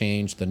don't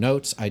change the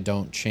notes. I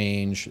don't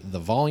change the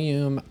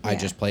volume. I Yeah.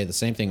 just play the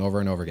same thing over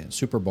and over again.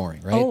 Super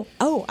boring, right?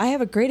 Oh, I have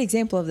a great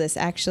example of this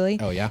actually.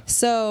 Oh, yeah?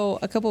 So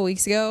a couple of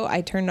weeks ago,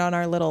 I turned on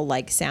our little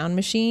like sound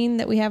machine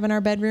that we have in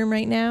our bedroom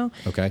right now.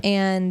 Okay.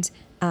 And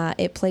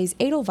it plays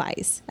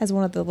Edelweiss as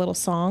one of the little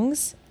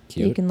songs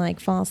Cute. you can like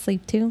fall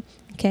asleep to.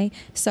 Okay.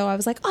 So I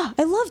was like, oh,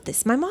 I love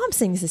this. My mom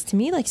sings this to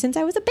me like since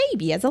I was a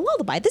baby as a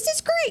lullaby. This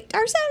is great.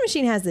 Our sound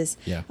machine has this.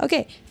 Yeah.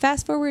 Okay.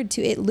 Fast forward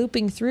to it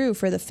looping through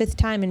for the 5th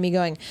time and me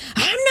going,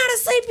 I'm not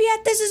asleep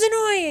yet. This is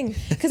annoying.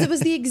 Because it was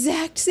the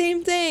exact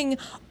same thing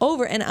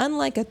over. And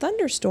unlike a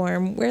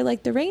thunderstorm where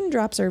like the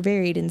raindrops are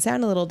varied and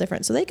sound a little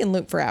different, so they can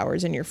loop for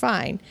hours and you're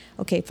fine.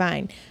 Okay,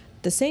 fine.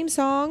 The same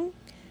song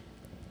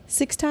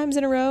 6 times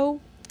in a row.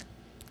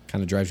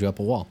 Kind of drives you up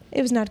a wall.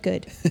 It was not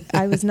good.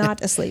 I was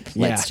not asleep.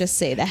 Let's Yeah. just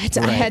say that.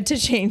 I Right. had to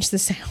change the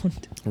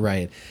sound.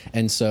 Right.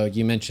 And so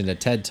you mentioned a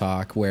TED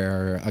Talk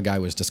where a guy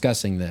was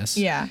discussing this.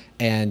 Yeah.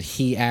 And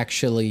he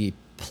actually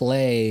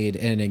played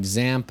an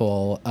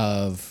example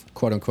of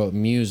quote unquote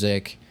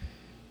music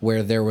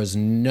where there was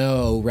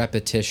no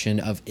repetition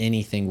of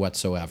anything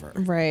whatsoever.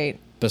 Right.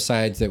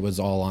 Besides, it was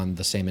all on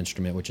the same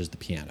instrument, which is the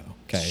piano.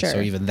 Okay. Sure.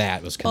 So even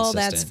that was Well,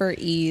 consistent. that's for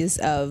ease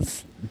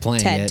of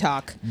playing TED it.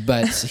 Talk.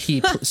 But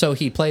so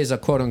he plays a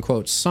quote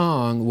unquote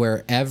song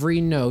where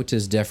every note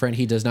is different.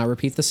 He does not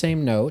repeat the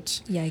same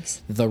note.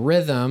 Yikes. The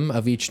rhythm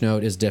of each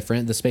note is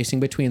different. The spacing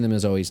between them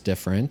is always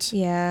different.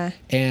 Yeah.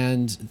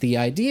 And the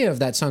idea of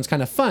that sounds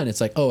kind of fun.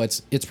 It's like, oh,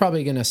 it's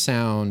probably going to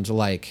sound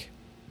like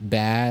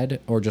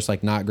bad or just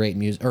like not great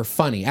music or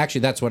funny.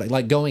 Actually, that's what,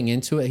 like, going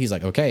into it, he's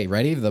like, okay,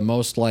 ready? The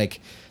most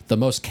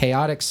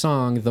chaotic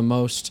song, the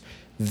most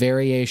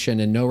variation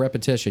and no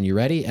repetition. You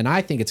ready? And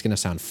I think it's going to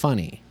sound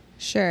funny.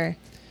 Sure.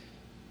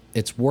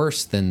 It's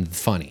worse than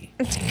funny.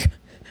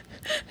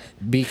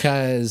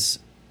 Because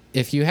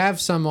if you have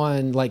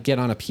someone like get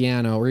on a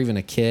piano or even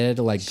a kid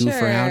like goof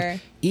Sure.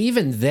 around,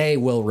 even they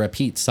will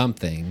repeat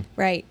something.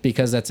 Right.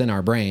 Because that's in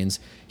our brains.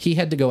 He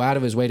had to go out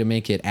of his way to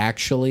make it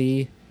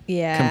actually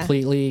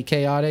completely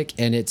chaotic,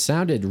 and it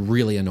sounded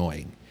really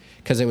annoying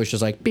because it was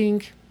just like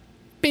bink,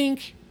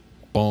 bink,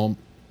 boom,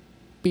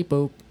 beep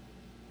boop,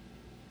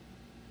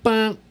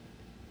 bump,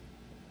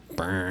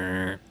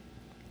 burr,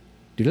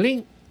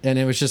 doodling, and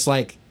it was just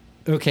like,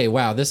 okay,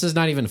 wow, this is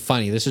not even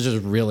funny. This is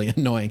just really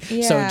annoying. So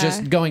Yeah.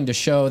 just going to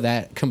show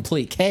that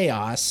complete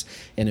chaos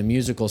in a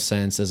musical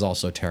sense is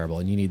also terrible,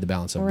 and you need the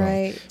balance of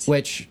Right. both.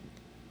 Which,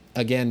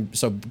 again,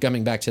 so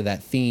coming back to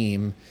that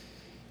theme,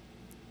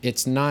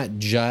 it's not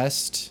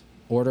just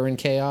order and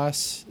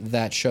chaos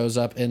that shows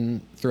up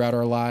in throughout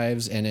our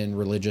lives and in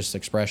religious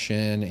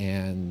expression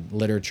and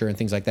literature and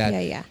things like that.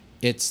 Yeah.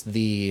 It's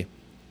the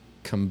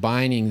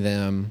combining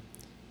them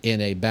in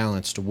a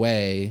balanced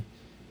way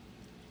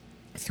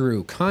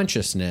through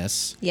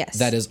consciousness. Yes.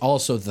 That is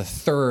also the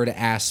third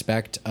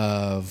aspect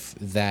of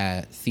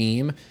that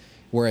theme,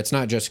 where it's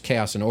not just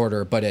chaos and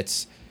order, but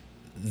it's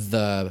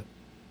the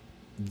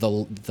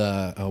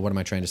what am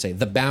I trying to say?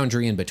 The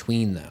boundary in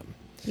between them.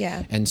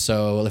 Yeah. And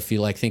so if you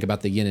like think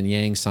about the yin and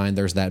yang sign,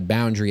 there's that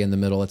boundary in the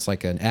middle. It's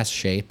like an S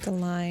shape. The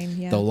line.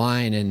 Yeah. The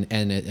line,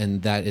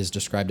 and that is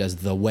described as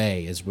the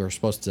way, is we're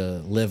supposed to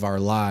live our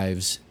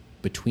lives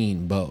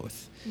between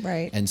both.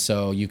 Right. And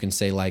so you can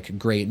say like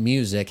great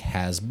music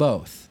has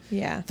both.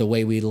 Yeah. The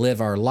way we live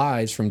our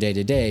lives from day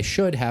to day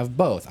should have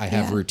both. I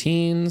have Yeah.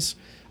 routines,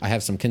 I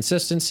have some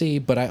consistency,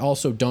 but I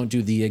also don't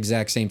do the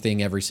exact same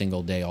thing every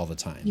single day all the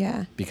time.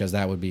 Yeah. Because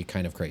that would be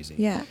kind of crazy.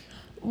 Yeah.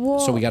 Well,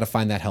 So we got to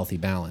find that healthy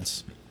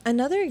balance.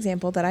 another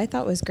example that I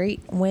thought was great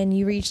when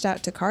you reached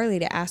out to Carly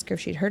to ask her if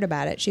she'd heard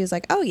about it, she was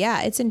like, oh,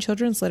 yeah, it's in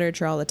children's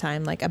literature all the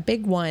time. Like a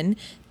big one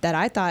that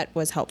I thought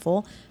was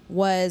helpful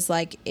was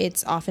like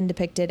it's often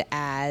depicted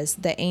as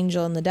the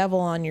angel and the devil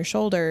on your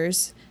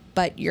shoulders,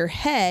 but your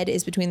head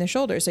is between the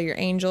shoulders. So your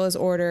angel is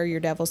order, your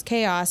devil's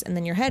chaos, and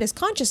then your head is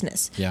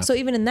consciousness. Yeah. So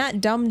even in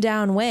that dumbed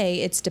down way,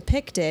 it's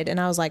depicted.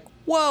 And I was like,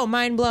 whoa,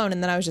 mind blown.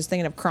 And then I was just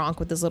thinking of Kronk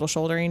with his little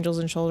shoulder angels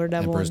and shoulder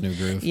devil. Emperor's New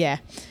Groove. Yeah.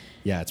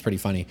 Yeah, it's pretty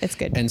funny. It's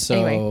good. And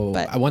so Anyway,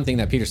 but- one thing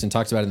that Peterson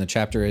talks about in the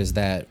chapter is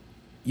that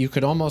you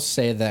could almost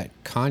say that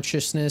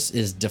consciousness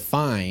is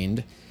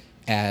defined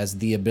as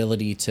the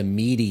ability to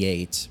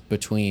mediate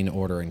between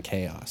order and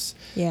chaos.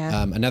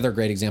 Yeah. Another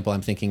great example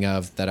I'm thinking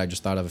of that I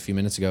just thought of a few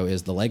minutes ago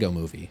is the Lego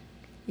movie.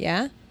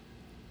 Yeah.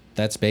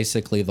 That's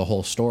basically the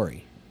whole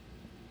story.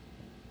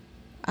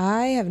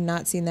 I have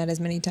not seen that as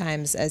many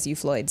times as you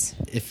Floyd's,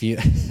 If you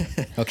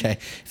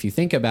if you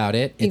think about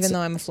it, it's even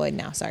though I'm a Floyd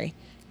now. Sorry.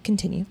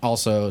 Continue.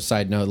 also,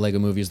 side note, Lego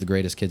movie is the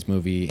greatest kids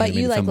movie But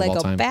animated you like film of all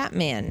Lego time.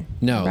 Batman.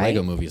 No, right?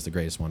 Lego movie is the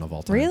greatest one of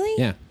all time. Really?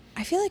 Yeah.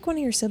 I feel like one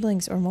of your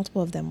siblings or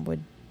multiple of them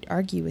would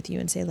argue with you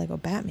and say Lego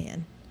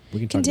Batman. We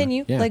can talk about-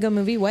 Continue. yeah. Lego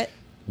movie. What?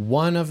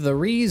 One of the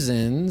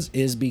reasons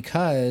is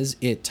because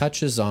it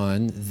touches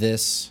on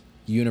this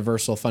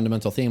universal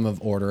fundamental theme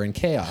of order and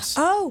chaos.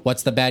 Oh.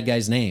 What's the bad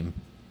guy's name?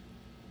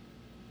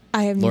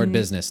 I have Lord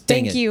Business.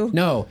 Dang Thank it. you.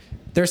 No,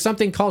 there's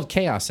something called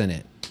chaos in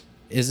it.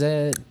 Is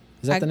that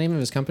I- the name of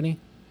his company?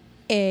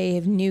 A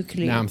of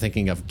nuclear. Now I'm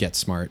thinking of Get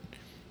Smart.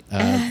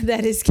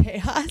 That is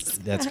chaos.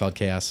 That's called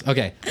chaos.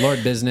 Okay,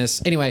 Lord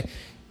Business. Anyway,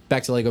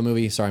 back to Lego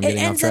movie. Sorry, I'm It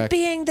getting off ends track. up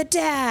being the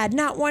dad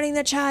not wanting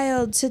the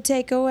child to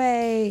take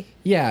away.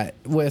 Yeah,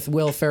 with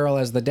Will Ferrell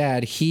as the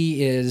dad,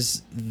 he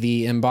is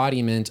the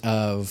embodiment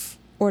of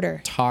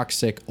Order.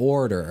 toxic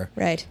order.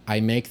 Right.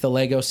 I make the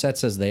Lego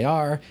sets as they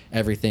are.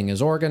 Everything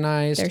is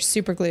organized. They're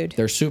super glued.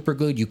 They're super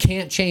glued. You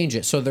can't change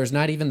it. So there's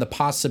not even the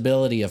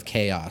possibility of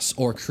chaos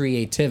or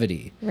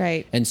creativity.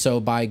 Right. And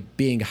so by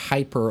being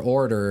hyper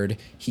ordered,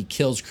 he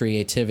kills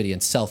creativity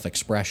and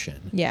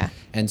self-expression. Yeah.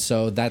 And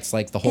so that's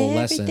like the whole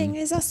Everything lesson.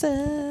 is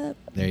awesome.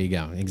 There you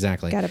go.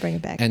 Exactly. Gotta bring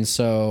it back. And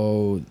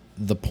so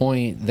the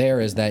point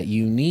there is that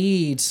you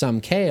need some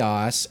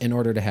chaos in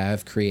order to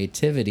have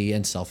creativity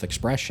and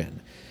self-expression.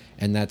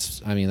 And that's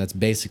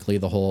basically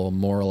the whole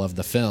moral of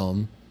the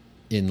film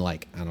in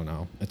like, I don't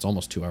know, it's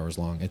almost 2 hours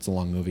long. It's a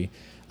long movie,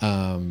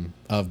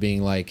 of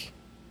being like,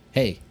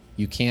 hey,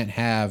 you can't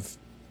have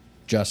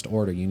just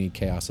order. You need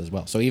chaos as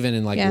well. So even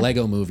in like Yeah.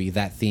 Lego movie,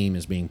 that theme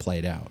is being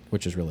played out,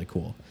 which is really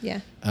cool. Yeah.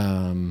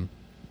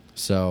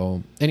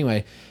 So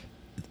anyway,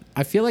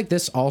 I feel like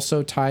this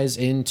also ties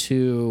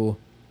into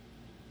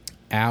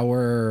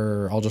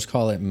our, I'll just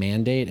call it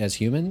mandate as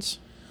humans.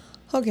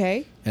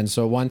 Okay. And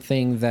so one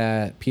thing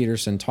that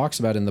Peterson talks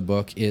about in the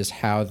book is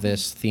how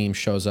this theme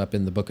shows up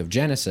in the book of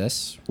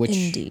Genesis, which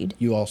Indeed.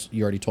 you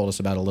already told us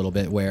about a little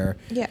bit, where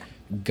Yeah.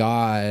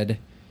 God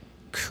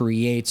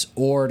creates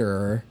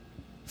order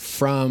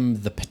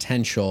from the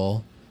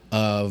potential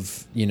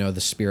of,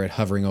 the spirit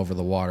hovering over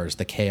the waters,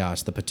 the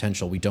chaos, the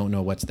potential. We don't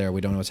know what's there.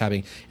 We don't know what's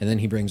happening. And then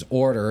he brings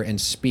order and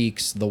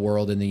speaks the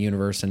world and the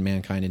universe and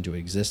mankind into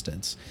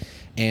existence.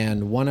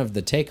 And one of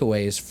the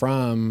takeaways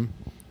from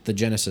the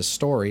Genesis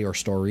story, or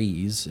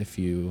stories, if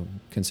you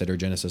consider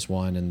Genesis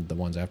 1 and the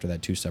ones after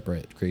that, two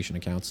separate creation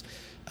accounts,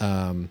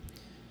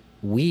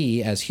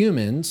 we as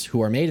humans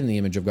who are made in the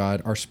image of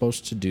God are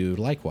supposed to do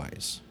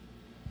likewise.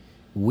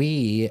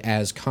 We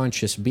as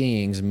conscious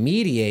beings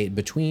mediate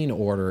between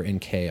order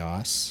and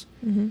chaos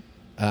in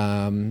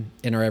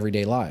our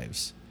everyday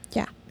lives.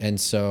 Yeah.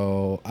 And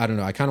so, I don't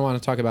know, I kind of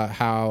want to talk about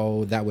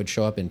how that would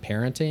show up in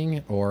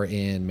parenting or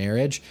in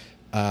marriage.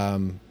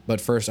 But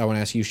first, I want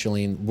to ask you,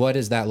 Shalene, what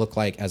does that look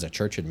like as a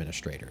church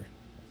administrator?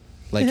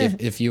 Like,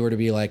 if you were to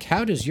be like,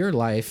 how does your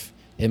life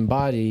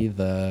embody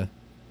the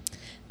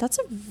That's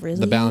a really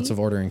the balance of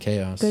order and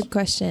chaos? good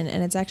question.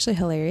 And it's actually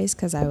hilarious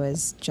because I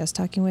was just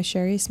talking with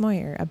Sherry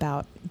Smoyer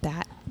about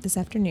that this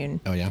afternoon.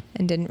 Oh, yeah?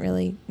 And didn't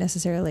really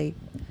necessarily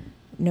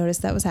notice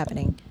that was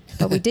happening.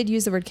 But we did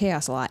use the word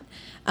chaos a lot.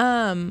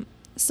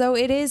 So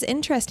it is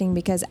interesting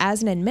because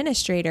as an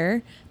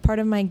administrator, part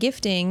of my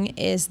gifting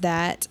is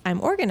that I'm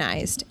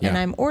organized and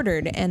Yeah. I'm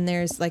ordered. And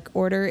there's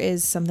order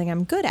is something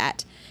I'm good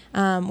at,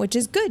 which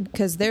is good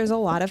because there's a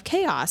lot of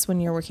chaos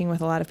when you're working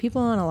with a lot of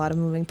people and a lot of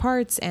moving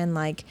parts and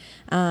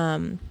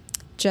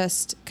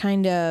just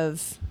kind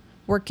of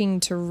working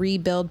to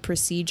rebuild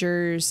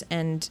procedures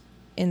and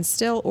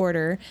instill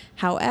order.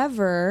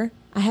 However,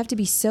 I have to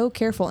be so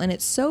careful, and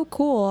it's so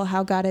cool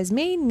how God has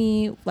made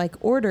me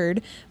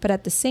ordered, but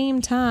at the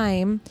same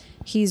time,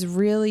 he's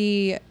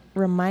really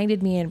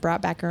reminded me and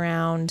brought back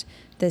around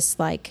this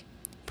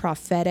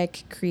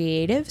prophetic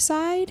creative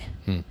side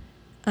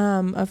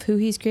of who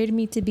he's created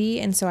me to be.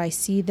 And so I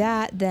see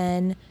that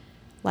then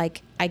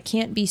I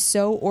can't be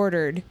so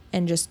ordered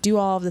and just do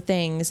all of the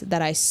things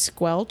that I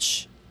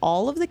squelch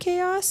all of the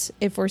chaos,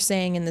 if we're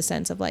saying in the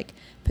sense of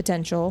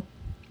potential,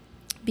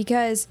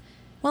 because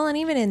and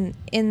even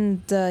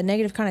in the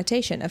negative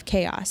connotation of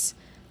chaos,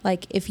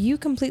 if you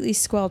completely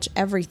squelch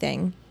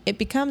everything, it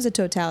becomes a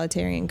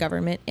totalitarian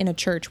government in a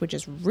church, which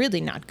is really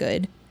not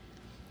good.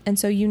 And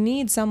so you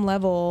need some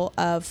level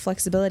of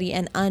flexibility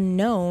and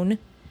unknown,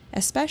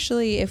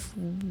 especially if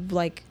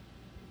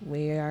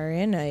we are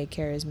in a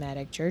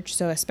charismatic church.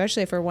 So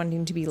especially if we're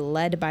wanting to be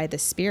led by the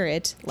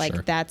Spirit, Sure.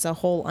 That's a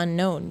whole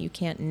unknown. You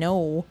can't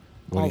know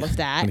all of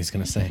that. What he's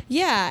going to say.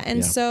 Yeah. And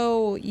Yeah.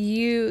 so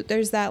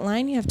there's that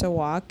line you have to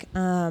walk,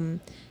 and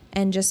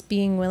just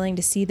being willing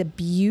to see the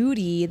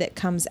beauty that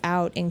comes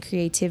out in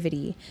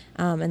creativity,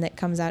 and that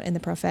comes out in the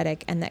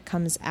prophetic, and that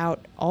comes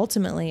out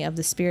ultimately of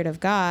the Spirit of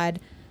God,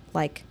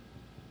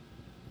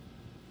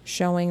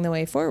 showing the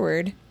way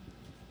forward,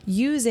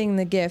 using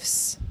the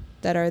gifts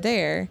that are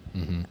there.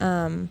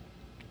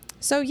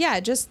 So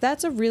yeah,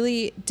 that's a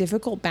really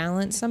difficult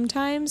balance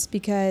sometimes,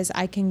 because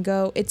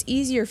it's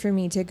easier for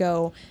me to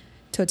go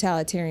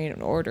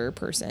totalitarian order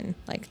person.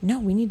 No,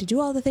 we need to do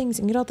all the things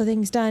and get all the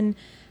things done,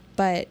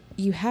 but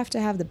you have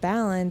to have the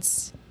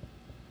balance.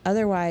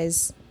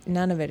 Otherwise,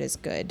 none of it is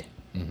good.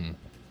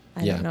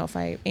 I Yeah. don't know if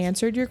I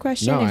answered your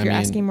question. No, if you're I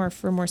mean, asking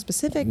for more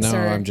specifics. No,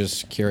 or, I'm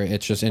just curious.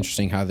 It's just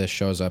interesting how this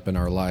shows up in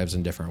our lives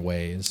in different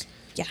ways.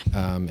 Yeah.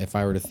 If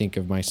I were to think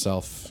of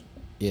myself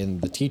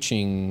in the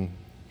teaching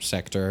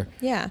sector,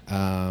 Yeah.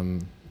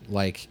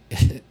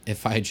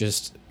 if I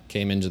just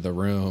came into the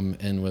room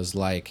and was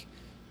like,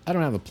 I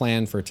don't have a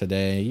plan for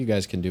today, you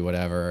guys can do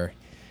whatever,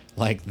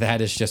 that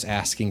is just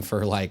asking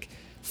for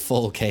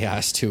full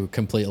chaos to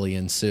completely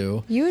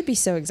ensue. You would be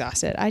so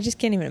exhausted. I just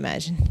can't even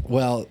imagine.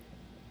 Well,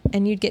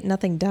 And you'd get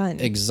nothing done.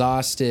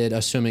 exhausted,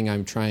 assuming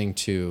I'm trying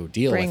to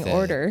deal Bring with it.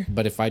 order.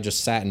 But if I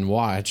just sat and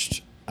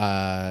watched,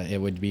 it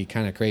would be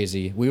kind of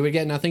crazy. We would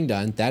get nothing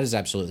done. That is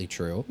absolutely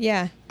true.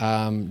 Yeah.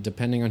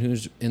 Depending on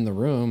who's in the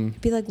room.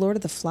 It'd be like Lord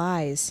of the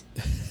Flies.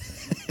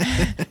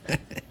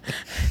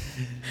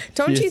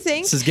 Don't you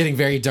think? This is getting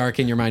very dark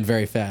in your mind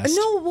very fast.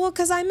 No, well,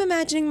 because I'm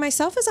imagining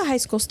myself as a high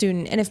school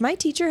student, and if my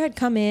teacher had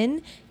come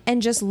in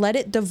and just let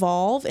it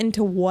devolve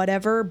into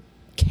whatever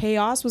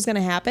chaos was going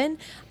to happen,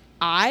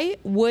 I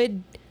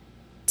would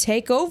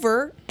take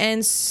over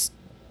and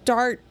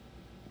start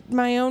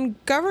my own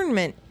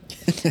government.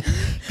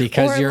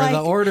 Because Or you're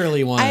the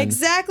orderly one.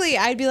 Exactly.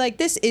 I'd be like,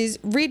 this is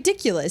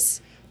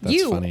ridiculous. That's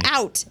you funny.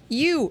 out.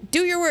 You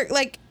do your work.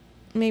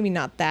 Maybe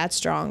not that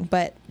strong,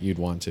 but You'd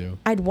want to.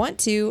 I'd want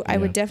to. I Yeah.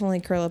 would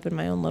definitely curl up in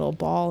my own little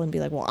ball and be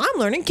like, well, I'm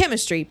learning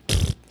chemistry.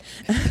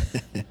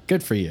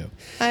 Good for you.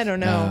 I don't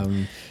know.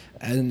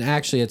 And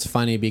actually, it's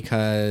funny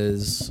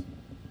because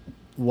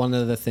one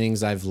of the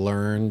things I've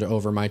learned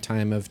over my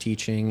time of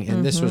teaching,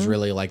 and this was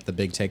really the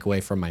big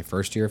takeaway from my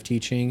first year of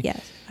teaching,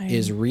 Yes, I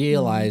is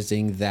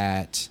realizing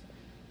that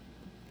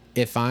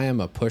if I am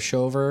a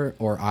pushover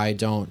or I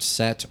don't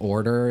set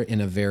order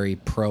in a very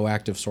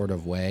proactive sort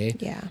of way,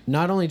 Yeah.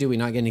 not only do we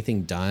not get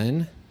anything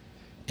done,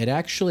 it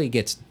actually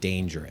gets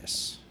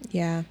dangerous.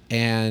 Yeah.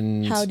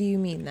 And How do you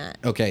mean that?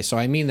 okay, so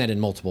I mean that in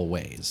multiple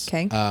ways.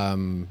 Okay.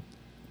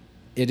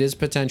 It is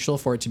potential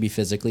for it to be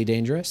physically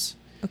dangerous.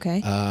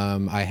 Okay.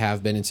 I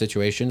have been in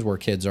situations where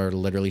kids are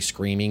literally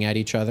screaming at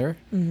each other,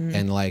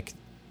 and like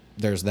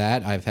there's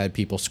that. I've had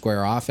people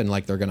square off and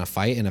like they're gonna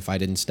fight, and if I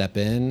didn't step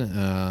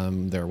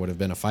in, there would have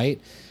been a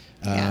fight.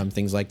 Yeah.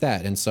 Things like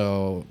that. And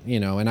so, you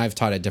know, and I've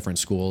taught at different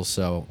schools,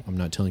 so I'm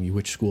not telling you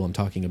which school I'm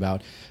talking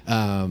about.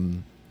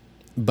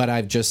 But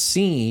I've just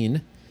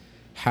seen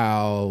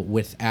how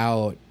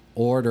without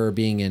order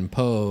being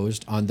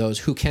imposed on those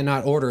who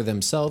cannot order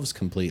themselves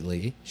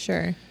completely,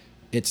 Sure.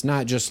 it's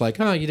not just like,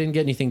 oh, you didn't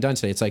get anything done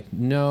today. It's like,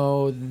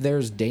 no,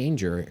 there's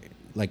danger,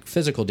 like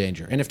physical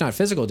danger. And if not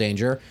physical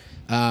danger,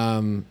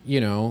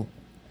 you know,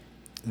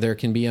 there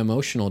can be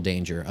emotional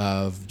danger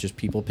of just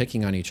people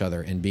picking on each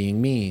other and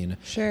being mean.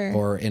 Sure.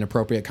 Or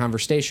inappropriate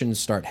conversations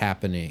start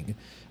happening.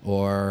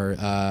 Or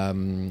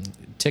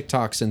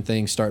TikToks and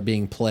things start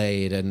being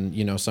played. And,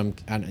 you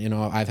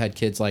know, I've had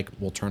kids like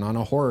will turn on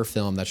a horror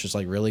film that's just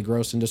like really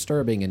gross and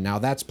disturbing. And now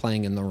that's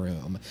playing in the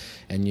room.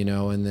 And, you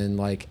know, and then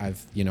like I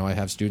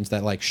have students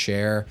that like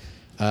share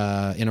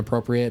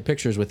inappropriate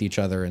pictures with each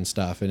other and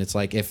stuff. And it's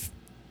like, if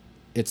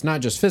it's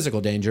not just physical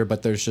danger,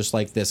 but there's just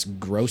like this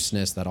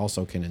grossness that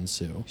also can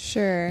ensue.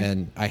 Sure.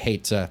 And I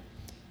hate to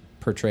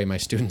portray my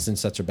students in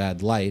such a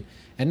bad light.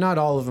 And not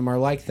all of them are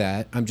like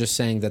that. I'm just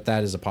saying that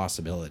that is a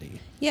possibility.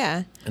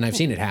 Yeah. And I've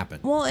seen it happen.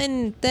 Well,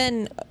 and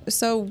then,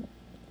 so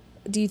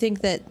do you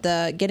think that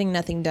the getting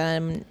nothing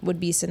done would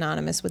be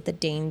synonymous with the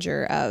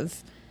danger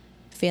of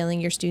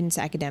failing your students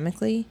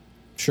academically?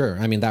 Sure.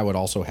 I mean, that would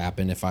also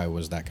happen if I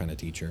was that kind of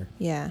teacher.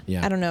 Yeah.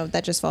 Yeah. I don't know.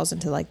 That just falls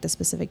into like the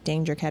specific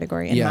danger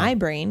category. And Yeah. my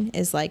brain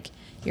is like,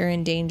 you're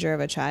in danger of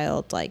a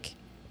child like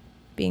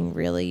being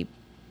really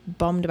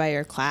bummed by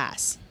your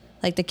class.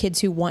 Like the kids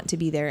who want to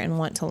be there and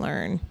want to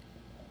learn.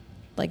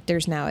 Like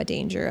there's now a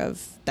danger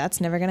of that's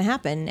never going to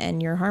happen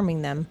and you're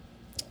harming them.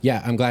 Yeah,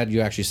 I'm glad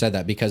you actually said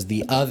that, because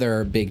the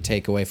other big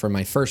takeaway from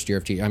my first year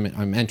of teaching,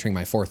 I'm entering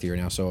my fourth year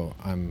now, so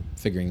I'm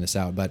figuring this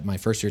out, but my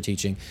first year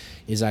teaching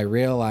is I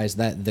realized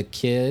that the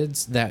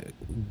kids that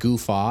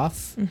goof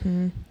off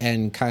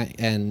and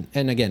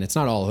again, it's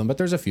not all of them, but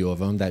there's a few of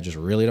them that just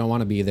really don't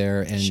want to be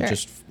there and Sure.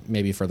 just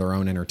maybe for their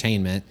own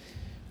entertainment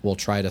will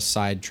try to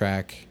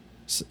sidetrack,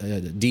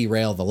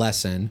 derail the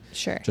lesson.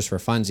 Sure. Just for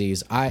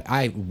funsies.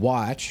 I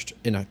watched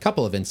in a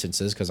couple of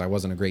instances, because I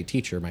wasn't a great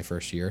teacher my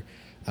first year,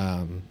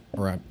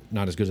 or I'm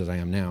not as good as I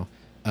am now.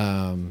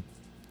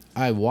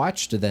 I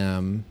watched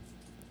them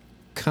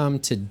come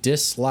to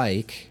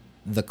dislike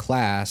the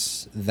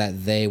class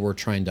that they were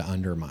trying to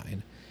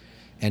undermine,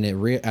 and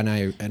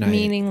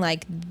Meaning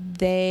like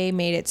they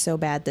made it so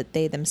bad that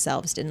they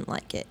themselves didn't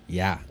like it.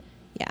 yeah,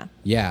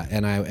 Yeah.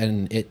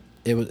 and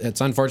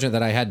it's unfortunate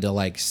that I had to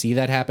like see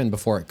that happen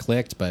before it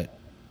clicked, but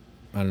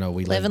I don't know.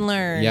 We Live and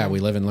learn. Yeah, we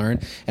live and learn.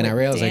 And With I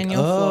realized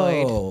Daniel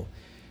Floyd.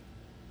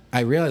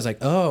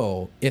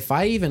 If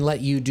I even let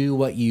you do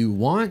what you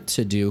want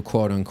to do,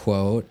 quote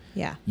unquote,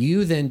 Yeah.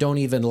 you then don't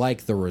even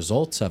like the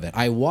results of it.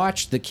 I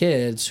watched the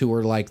kids who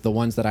were like the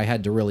ones that I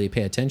had to really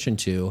pay attention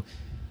to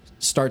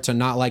start to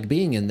not like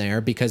being in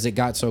there because it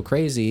got so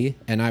crazy,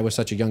 and I was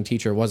such a young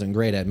teacher, wasn't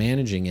great at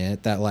managing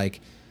it, that like,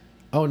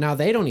 oh, now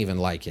they don't even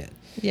like it.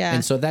 Yeah.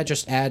 And so that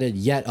just added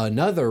yet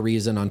another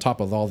reason on top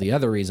of all the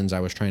other reasons I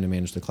was trying to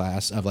manage the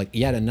class, of like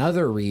yet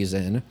another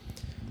reason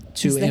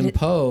to Is that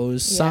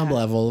impose some yeah.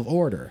 level of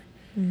order.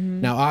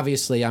 Now,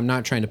 obviously, I'm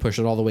not trying to push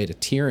it all the way to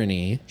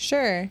tyranny,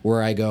 Sure.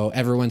 where I go,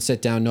 everyone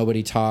sit down,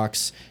 nobody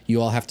talks.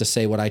 You all have to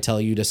say what I tell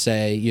you to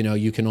say. You know,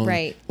 you can only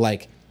Right.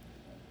 like,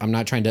 I'm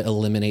not trying to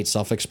eliminate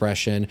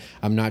self-expression.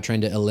 I'm not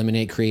trying to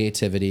eliminate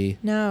creativity.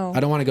 No. I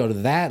don't want to go to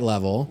that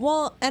level.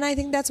 Well, and I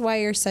think that's why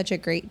you're such a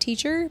great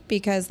teacher,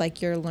 because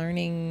like you're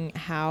learning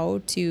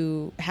how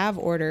to have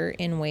order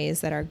in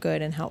ways that are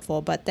good and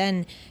helpful, but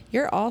then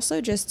you're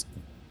also just,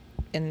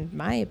 in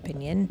my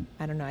opinion,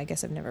 I don't know, I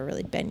guess I've never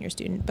really been your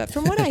student, but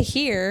from what I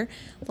hear,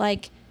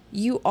 like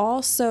you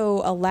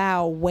also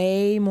allow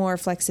way more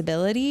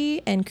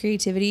flexibility and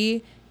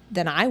creativity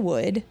than I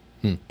would.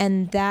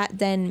 And that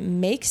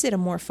then makes it a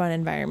more fun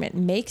environment,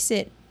 makes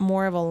it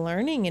more of a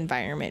learning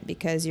environment,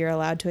 because you're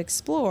allowed to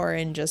explore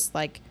and just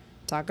like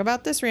talk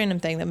about this random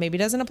thing that maybe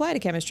doesn't apply to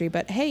chemistry,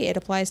 but hey, it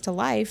applies to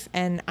life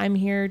and I'm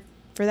here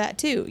for that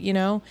too, you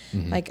know?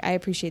 Like I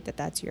appreciate that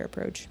that's your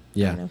approach. I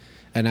Yeah. don't know.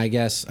 And I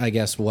guess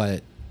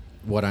what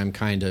I'm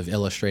kind of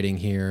illustrating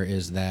here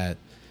is that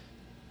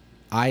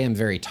I am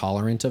very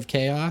tolerant of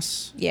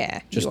chaos. Yeah,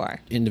 Just you are.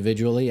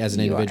 individually, as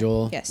an You are,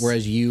 individual. yes.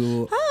 Whereas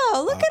you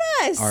Oh, look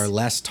at us. are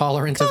less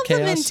tolerant of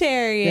chaos.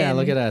 Complementarian. Yeah,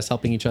 look at us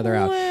helping each other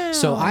out.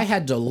 So Wow. I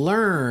had to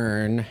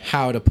learn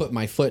how to put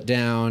my foot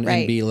down Right.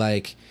 and be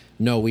like,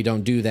 no, we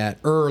don't do that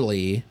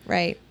early.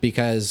 Right.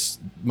 Because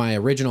my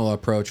original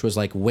approach was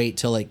like, wait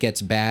till it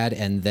gets bad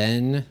and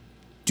then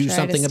do Try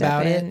to something step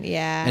about in, it.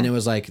 yeah. And it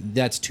was like,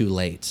 that's too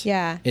late.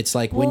 Yeah. It's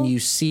like when Well- you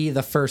see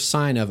the first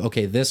sign of,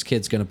 okay, this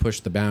kid's going to push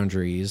the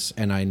boundaries,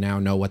 and I now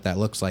know what that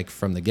looks like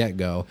from the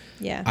get-go.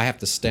 Yeah. I have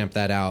to stamp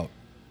that out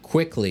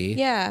quickly.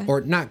 Yeah.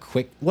 Or not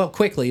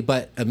quickly,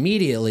 but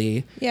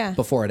immediately. Yeah.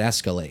 Before it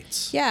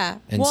escalates. Yeah.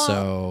 And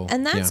so,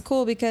 and that's yeah.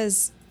 cool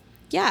because,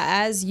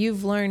 as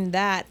you've learned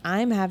that,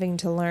 I'm having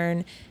to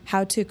learn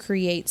how to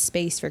create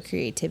space for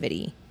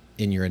creativity.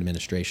 In your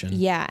administration.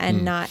 Yeah.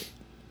 And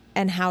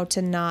and how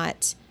to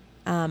not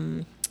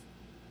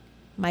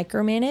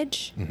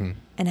micromanage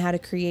and how to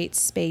create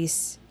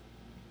space.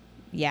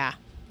 Yeah.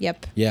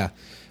 Yep. Yeah.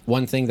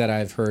 One thing that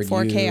I've heard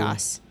For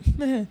chaos.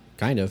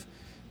 Kind of.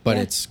 But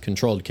Yeah. it's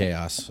controlled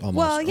chaos almost.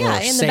 Well, yeah,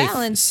 Or in the safe,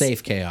 balance.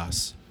 safe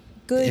chaos.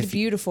 Good,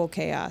 beautiful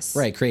chaos.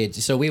 Right,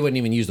 so we wouldn't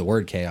even use the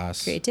word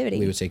chaos. Creativity.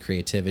 We would say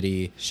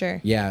creativity. Sure.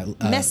 Yeah.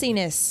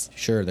 Messiness.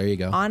 Sure, there you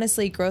go.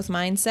 Honestly, growth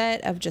mindset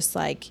of just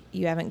like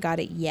you haven't got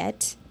it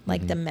yet,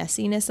 like the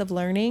messiness of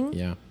learning.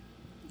 Yeah.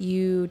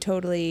 You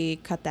totally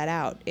cut that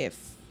out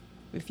if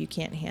you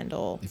can't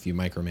handle. If you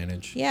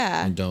micromanage.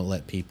 Yeah. And don't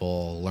let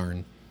people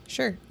learn.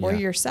 Sure. Or Yeah.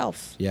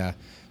 yourself. Yeah.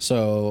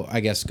 So I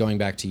guess going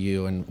back to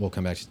you, and we'll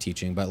come back to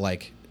teaching, but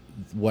like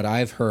what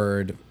I've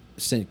heard,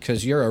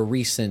 because you're a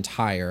recent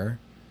hire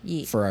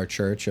Yeet. for our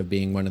church of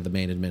being one of the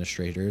main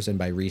administrators, and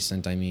by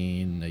recent I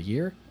mean a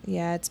year,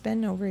 Yeah, it's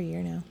been over a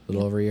year now. a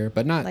little over a year,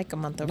 but not Like a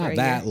month over not a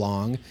that year.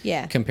 long.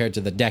 Yeah. Compared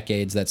to the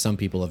decades that some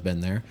people have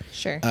been there.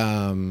 Sure.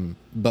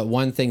 But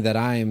one thing that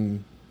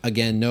I'm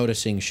again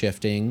noticing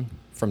shifting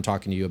from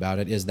talking to you about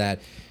it is that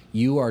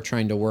you are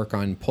trying to work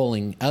on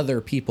pulling other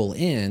people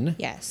in.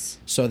 Yes.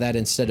 So that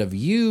instead of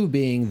you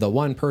being the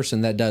one person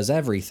that does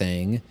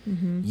everything,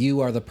 you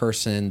are the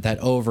person that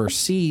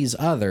oversees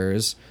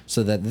others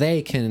so that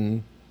they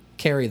can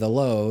carry the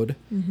load,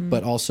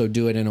 but also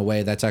do it in a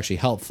way that's actually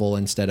helpful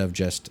instead of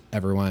just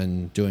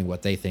everyone doing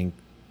what they think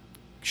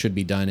should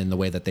be done in the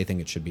way that they think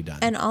it should be done.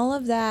 And all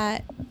of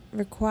that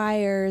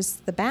requires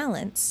the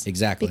balance.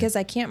 Exactly. Because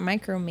I can't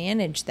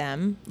micromanage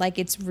them. Like,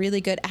 it's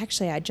really good.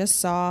 Actually, I just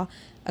saw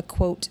a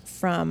quote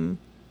from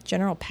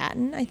General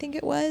Patton, I think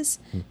it was,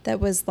 that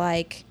was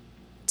like,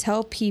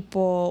 tell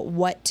people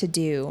what to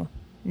do,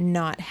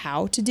 not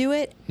how to do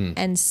it,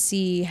 and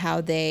see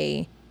how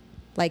they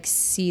like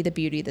see the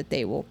beauty that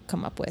they will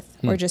come up with,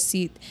 or just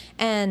see.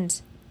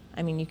 And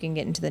I mean, you can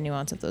get into the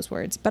nuance of those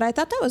words, but I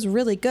thought that was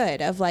really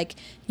good of like,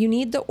 you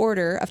need the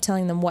order of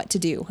telling them what to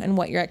do and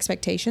what your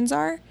expectations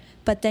are,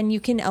 but then you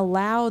can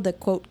allow the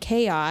quote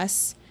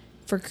chaos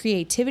for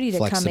creativity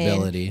to come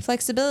in,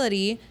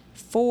 flexibility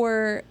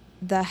for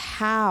the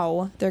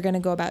how they're going to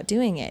go about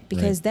doing it,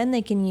 because then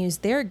they can use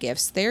their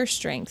gifts, their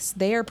strengths,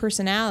 their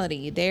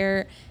personality,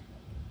 their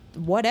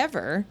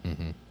whatever.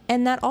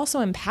 And that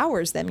also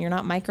empowers them. You're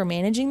not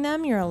micromanaging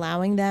them. You're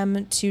allowing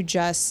them to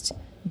just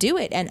do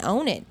it and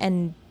own it.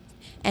 And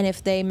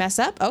if they mess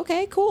up,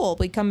 okay, cool.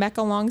 We come back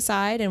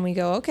alongside and we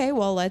go, okay,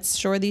 well, let's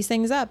shore these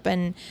things up.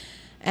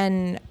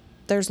 And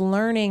there's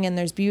learning and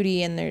there's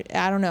beauty and there,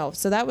 I don't know.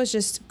 So that was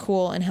just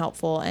cool and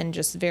helpful and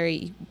just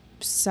very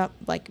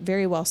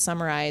well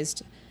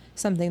summarized,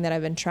 something that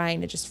I've been trying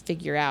to just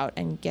figure out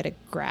and get a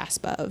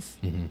grasp of.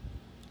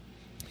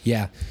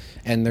 Yeah.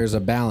 And there's a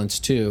balance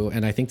too.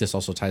 And I think this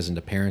also ties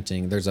into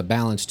parenting. There's a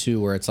balance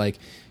too, where it's like,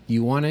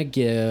 you want to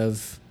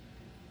give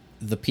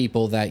the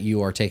people that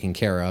you are taking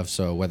care of.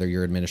 So whether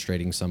you're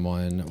administrating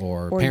someone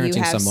or parenting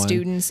you have someone,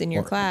 students in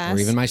your class, or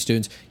even my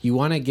students, you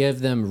want to give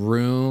them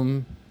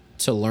room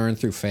to learn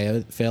through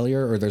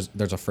failure, or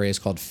there's a phrase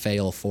called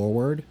fail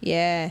forward.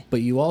 Yeah. But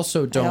you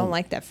also don't. I don't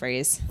like that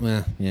phrase.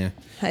 Yeah.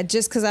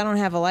 Just because I don't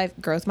have a life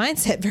growth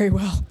mindset very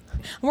well.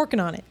 I'm working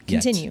on it.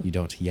 Continue. Yet. You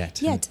don't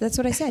yet. Yet. That's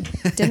what I said.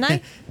 Didn't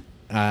I?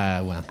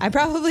 Well. I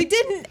probably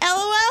didn't.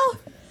 LOL.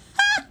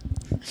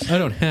 I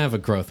don't have a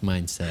growth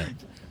mindset.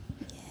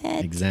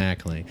 Yet.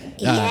 Exactly.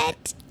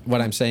 Yet. What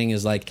I'm saying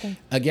is like,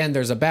 again,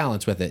 there's a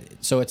balance with it.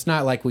 So it's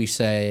not like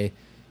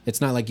it's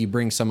not like you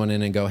bring someone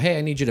in and go, hey,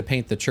 I need you to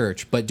paint the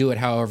church, but do it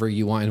however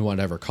you want in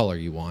whatever color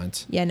you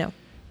want. Yeah,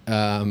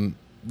 no.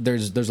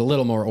 There's a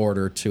little more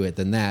order to it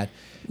than that.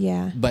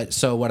 Yeah. But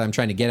so what I'm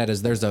trying to get at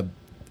is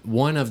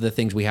one of the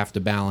things we have to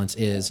balance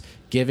is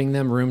giving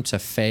them room to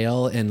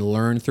fail and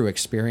learn through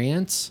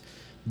experience,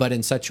 but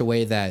in such a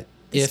way that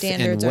if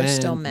standards and when, are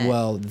still met.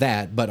 well,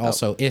 that, but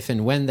also if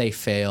and when they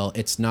fail,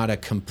 it's not a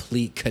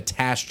complete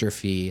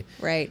catastrophe,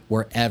 Right.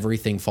 where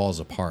everything falls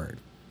apart.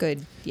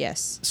 Good.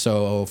 Yes.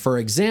 So, for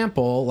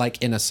example,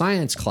 like in a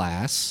science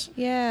class,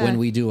 Yeah. when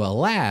we do a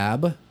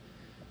lab,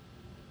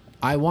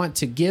 I want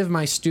to give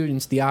my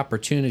students the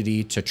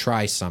opportunity to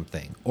try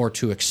something or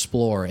to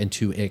explore and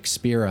to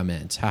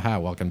experiment. Haha,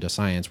 welcome to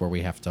science, where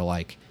we have to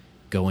like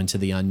go into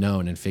the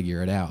unknown and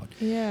figure it out.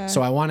 Yeah.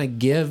 So I want to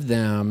give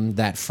them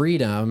that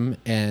freedom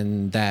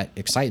and that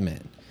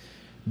excitement.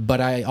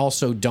 But I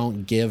also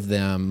don't give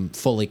them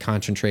fully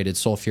concentrated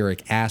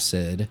sulfuric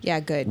acid. Yeah,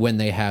 good. When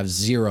they have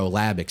zero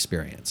lab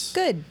experience.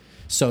 Good.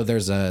 So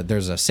there's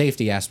a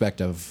safety aspect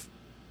of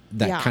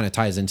Yeah. kind of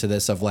ties into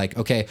this of like,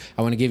 okay,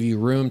 I want to give you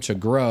room to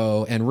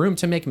grow and room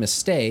to make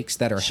mistakes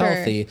that are Sure.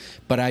 healthy,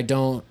 but I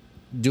don't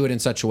do it in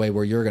such a way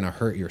where you're going to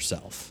hurt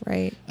yourself.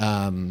 Right.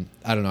 I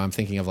don't know. I'm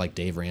thinking of like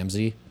Dave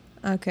Ramsey.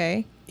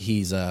 Okay.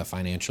 He's a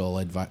financial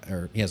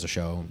advisor. He has a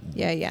show.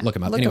 Yeah. Look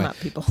him up. Look Anyway, him up,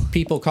 people.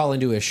 People call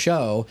into his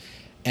show,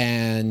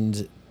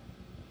 and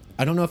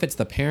I don't know if it's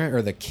the parent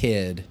or the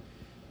kid,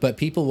 but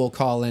people will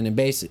call in and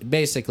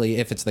basically,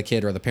 if it's the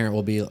kid or the parent,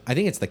 will be. I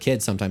think it's the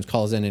kid sometimes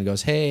calls in and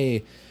goes,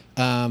 "Hey,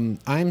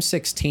 I'm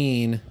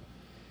 16,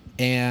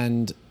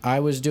 and I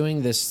was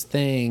doing this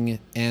thing,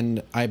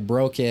 and I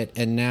broke it,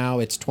 and now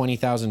it's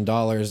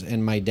 $20,000,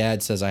 and my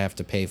dad says I have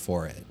to pay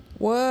for it."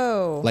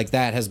 Whoa. Like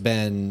that has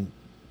been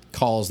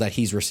calls that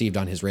he's received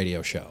on his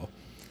radio show.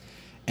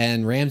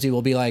 And Ramsey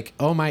will be like,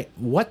 "Oh my,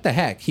 what the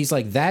heck?" He's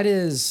like, "That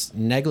is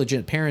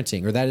negligent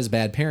parenting, or that is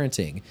bad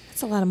parenting."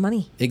 That's a lot of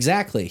money.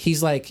 Exactly.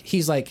 He's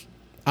like,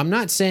 "I'm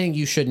not saying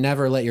you should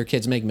never let your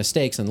kids make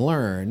mistakes and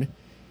learn,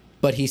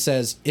 but," he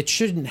says, "it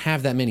shouldn't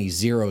have that many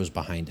zeros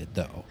behind it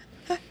though."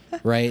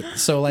 Right?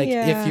 So like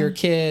Yeah. if your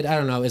kid, I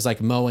don't know, is like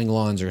mowing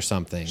lawns or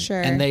something,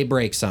 Sure. and they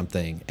break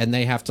something and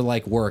they have to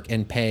like work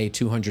and pay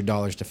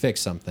 $200 to fix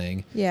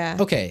something. Yeah.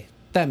 Okay,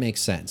 that makes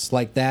sense.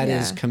 Like that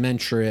is Yeah.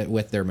 commensurate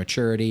with their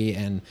maturity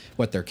and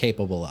what they're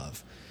capable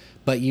of.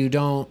 But you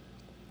don't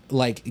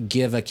like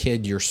give a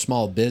kid your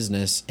small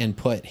business and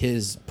put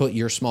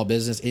your small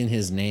business in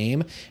his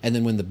name, and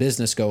then when the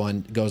business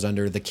goes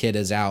under, the kid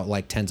is out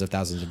like tens of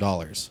thousands of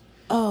dollars.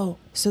 Oh,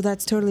 so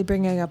that's totally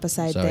bringing up a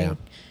side So, thing. yeah.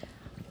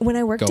 When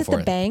I worked Go at for the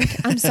it. bank,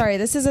 I'm sorry,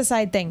 this is a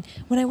side thing.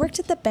 When I worked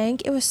at the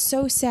bank, it was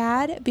so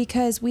sad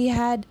because we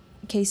had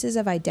cases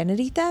of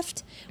identity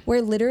theft where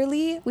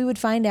literally we would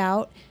find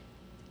out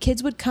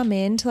kids would come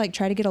in to like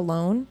try to get a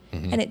loan,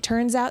 Mm-hmm. and it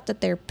turns out that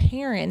their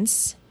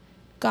parents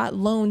got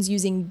loans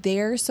using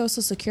their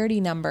social security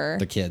number.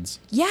 The kids.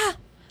 Yeah.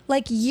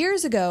 Like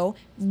years ago,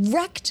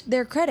 wrecked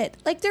their credit.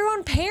 Like their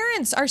own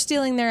parents are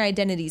stealing their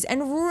identities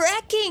and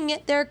wrecking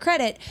their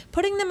credit,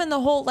 putting them in the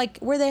hole, like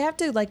where they have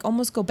to like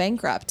almost go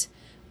bankrupt.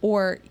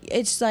 Or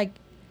it's like,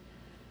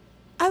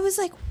 I was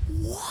like,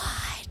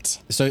 what?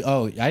 So,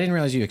 I didn't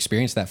realize you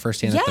experienced that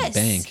firsthand at Yes. the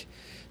bank.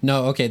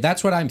 No, okay,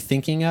 that's what I'm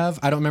thinking of.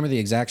 I don't remember the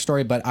exact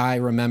story, but I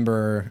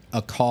remember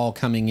a call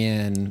coming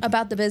in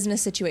About the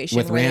business situation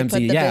with where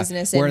Ramsey, they put the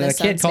business where in the the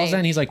kid son's calls name.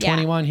 in, he's like Yeah.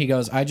 21. He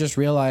goes, "I just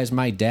realized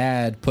my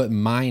dad put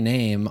my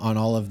name on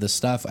all of the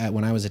stuff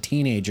when I was a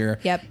teenager.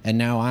 Yep. And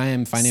now I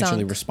am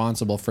financially Sunk.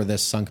 responsible for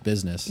this sunk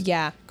business."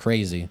 Yeah.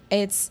 Crazy.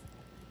 It's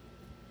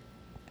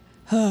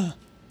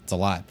It's a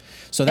lot.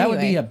 So that would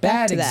be Anyway, a back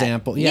bad to that.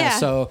 example. Yeah.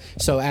 Yeah.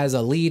 So as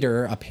a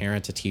leader, a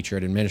parent, a teacher,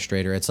 an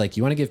administrator, it's like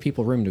you want to give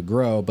people room to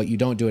grow, but you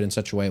don't do it in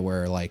such a way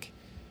where like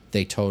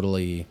they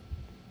totally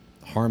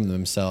harm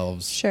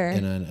themselves Sure.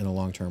 in a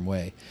long-term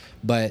way.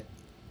 But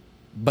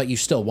you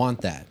still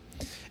want that.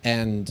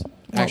 And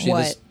actually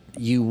what?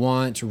 You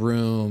want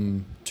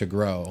room to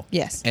grow.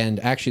 Yes. And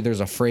actually there's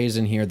a phrase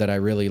in here that I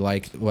really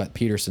like what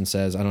Peterson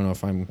says. I don't know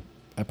if I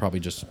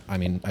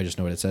just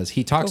know what it says.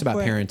 He talks Go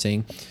about for it.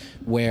 parenting,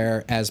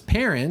 where as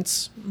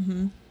parents,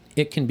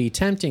 it can be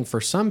tempting for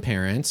some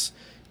parents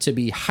to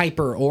be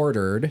hyper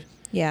ordered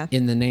yeah.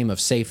 in the name of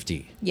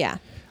safety. Yeah.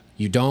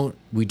 We don't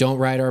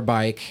ride our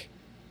bike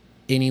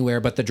anywhere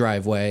but the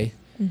driveway.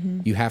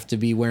 Mm-hmm. You have to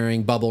be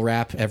wearing bubble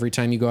wrap every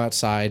time you go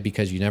outside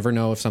because you never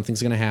know if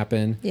something's going to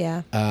happen.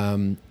 Yeah.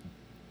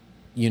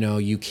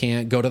 You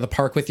can't go to the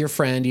park with your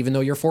friend even though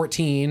you're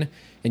 14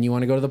 and you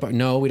want to go to the park.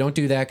 No, we don't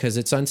do that because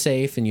it's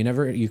unsafe and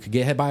you could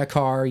get hit by a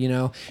car, and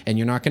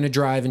you're not going to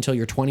drive until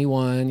you're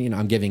 21.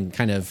 I'm giving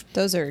kind of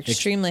Those are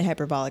extremely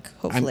hyperbolic,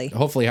 hopefully.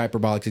 hopefully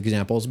hyperbolic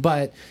examples,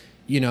 but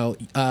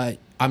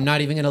I'm not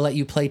even going to let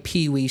you play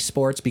pee-wee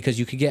sports because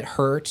you could get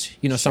hurt,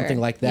 something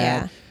like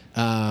that.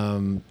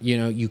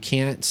 You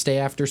can't stay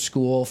after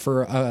school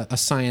for a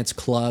science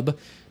club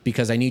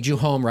because I need you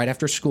home right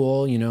after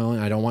school, and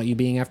I don't want you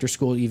being after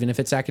school even if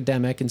it's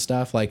academic and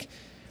stuff. Like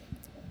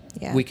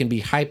Yeah. we can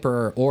be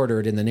hyper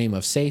ordered in the name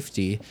of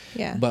safety.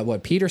 Yeah. But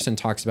what Peterson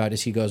talks about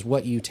is he goes,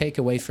 what you take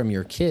away from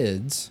your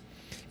kids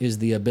is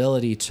the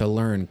ability to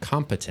learn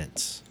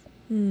competence.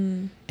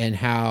 And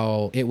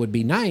how it would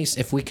be nice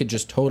if we could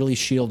just totally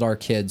shield our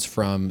kids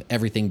from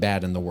everything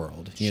bad in the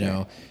world.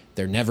 Sure.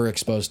 They're never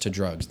exposed to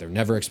drugs. They're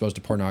never exposed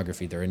to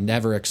pornography. They're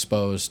never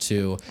exposed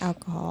to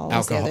Alcohol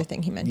was the other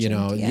thing he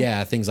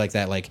mentioned. things like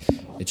that. Like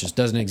it just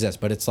doesn't exist.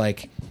 But it's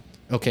like,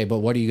 okay, but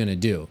what are you going to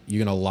do?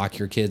 You're going to lock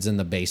your kids in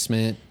the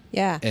basement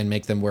Yeah. and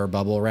make them wear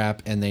bubble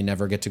wrap and they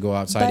never get to go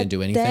outside and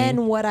do anything?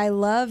 Then what I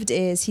loved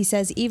is he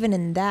says even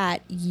in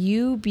that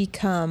you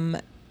become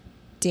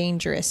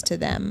dangerous to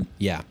them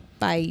Yeah.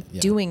 by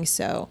doing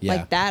so. Yeah.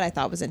 Like that I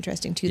thought was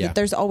interesting too. Yeah. That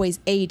there's always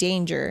a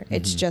danger.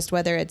 It's just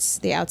whether it's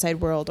the outside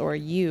world or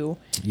you.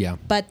 Yeah.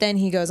 But then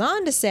he goes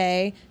on to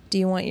say, do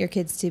you want your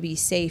kids to be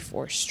safe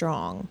or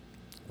strong?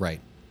 Right.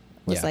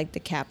 Was Yeah. like the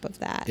cap of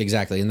that.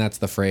 Exactly, and that's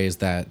the phrase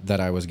that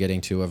I was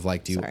getting to of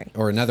like, Sorry.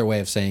 or another way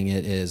of saying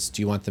it is,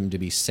 do you want them to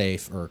be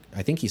safe, or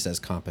I think he says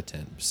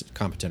competent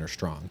or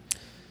strong.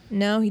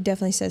 No, he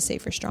definitely says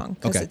safe or strong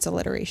because Okay. it's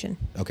alliteration.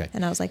 Okay.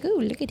 And I was like, ooh,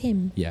 look at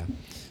him. Yeah.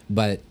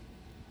 But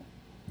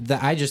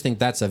I just think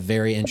that's a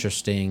very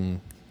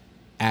interesting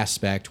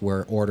aspect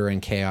where order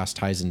and chaos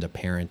ties into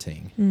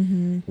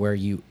parenting, where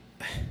you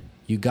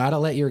got to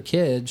let your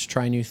kids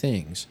try new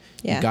things.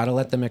 Yeah. You got to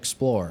let them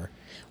explore.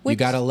 You Which-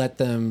 got to let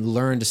them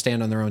learn to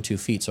stand on their own 2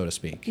 feet, so to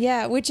speak.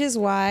 Yeah, which is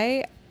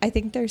why I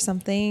think there's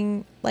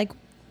something like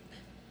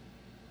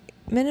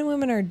men and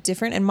women are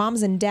different and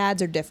moms and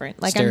dads are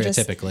different. Like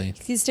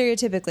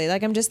stereotypically.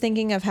 Like I'm just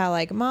thinking of how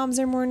like moms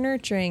are more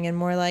nurturing and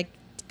more like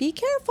be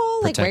careful,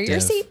 like wear your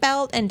Protective.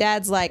 seatbelt, and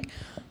dad's like,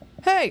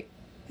 hey,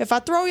 if I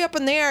throw you up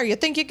in the air, you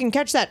think you can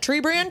catch that tree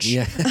branch?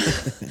 Yeah.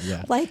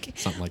 Yeah. Like,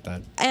 something like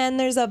that. and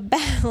there's a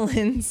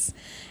balance,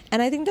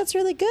 and I think that's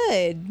really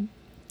good.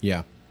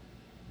 Yeah.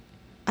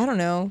 I don't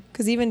know,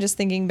 because even just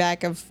thinking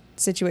back of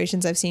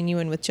situations I've seen you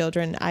in with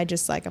children, I'm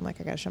like,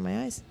 I gotta shut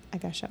my eyes. I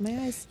gotta shut my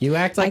eyes. You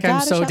act like I I'm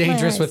gotta so shut my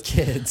dangerous eyes. with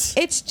kids.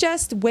 It's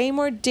just way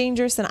more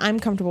dangerous than I'm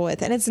comfortable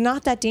with, and it's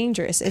not that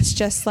dangerous. It's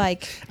just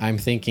like, I'm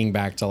thinking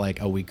back to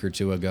like a week or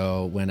 2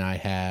 ago when I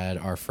had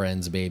our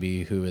friend's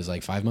baby who is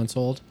like 5 months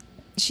old.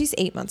 she's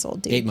 8 months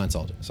old, dude. 8 months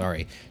old.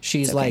 Sorry.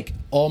 She's okay. like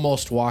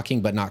almost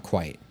walking, but not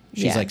quite.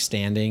 She's Yeah. like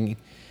standing.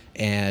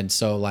 And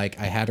so like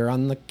I had her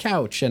on the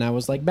couch and I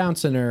was like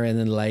bouncing her and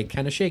then like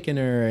kind of shaking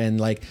her. And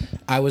like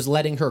I was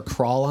letting her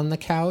crawl on the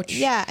couch.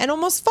 Yeah, and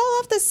almost fall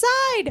off the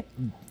side.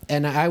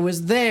 And I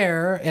was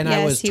there and I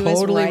Yes, was he was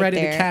totally right ready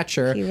there. to catch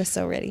her. He was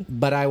so ready.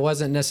 But I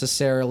wasn't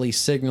necessarily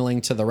signaling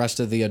to the rest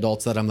of the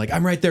adults that I'm like,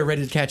 I'm right there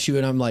ready to catch you.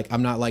 And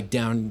I'm not like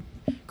down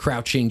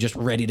crouching, just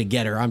ready to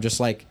get her. I'm just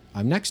like,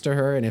 I'm next to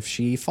her. And if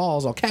she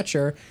falls, I'll catch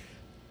her.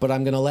 But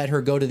I'm going to let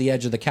her go to the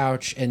edge of the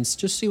couch and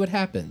just see what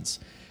happens.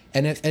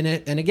 And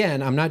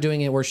again, I'm not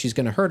doing it where she's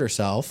going to hurt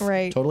herself.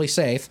 Right. Totally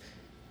safe.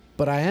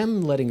 But I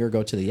am letting her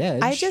go to the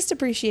edge. I just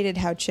appreciated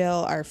how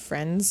chill our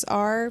friends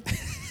are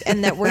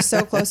and that we're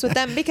so close with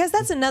them, because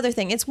that's another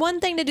thing. It's one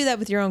thing to do that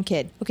with your own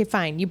kid. Okay,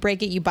 fine. You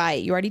break it, you buy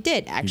it. You already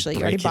did, actually.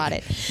 You already bought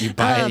it. You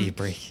buy it, you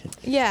break it.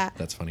 Yeah.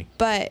 That's funny.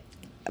 But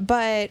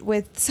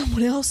with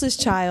someone else's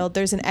child,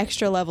 there's an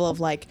extra level of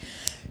like,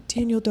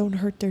 Daniel, don't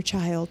hurt their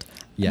child.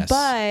 Yes.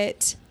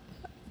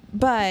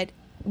 But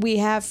we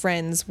have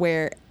friends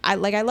where I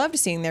loved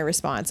seeing their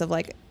response of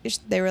like,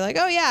 they were like,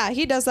 oh yeah,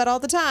 he does that all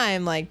the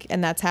time. Like,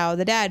 and that's how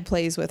the dad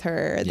plays with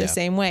her the Yeah.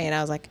 same way. And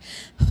I was like,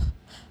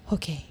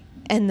 okay.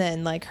 And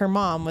then like her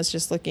mom was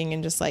just looking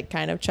and just like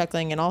kind of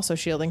chuckling and also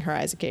shielding her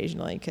eyes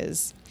occasionally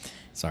because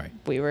Sorry.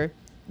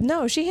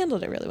 no, she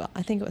handled it really well.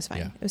 I think it was fine.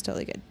 Yeah. It was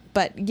totally good.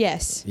 But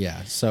yes.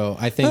 Yeah. So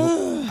I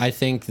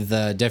think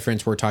the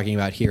difference we're talking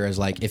about here is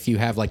like if you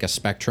have like a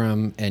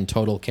spectrum and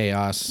total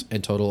chaos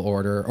and total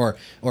order, or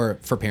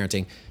for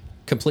parenting,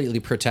 completely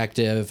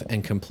protective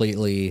and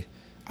completely,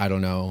 I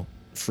don't know,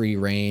 free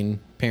reign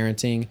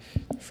parenting.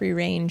 Free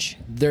range.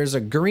 There's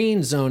a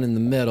green zone in the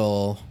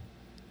middle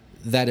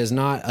that is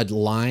not a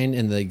line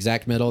in the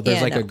exact middle. There's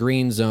Yeah, like no. a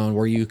green zone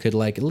where you could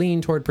like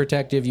lean toward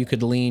protective. You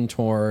could lean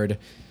toward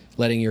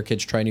letting your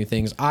kids try new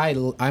things.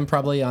 I'm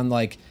probably on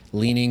like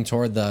leaning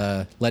toward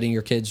the letting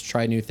your kids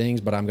try new things,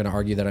 but I'm going to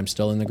argue that I'm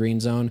still in the green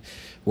zone.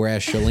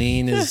 Whereas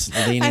Shalene is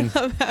leaning. I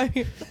love how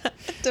you're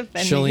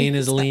defending Shalene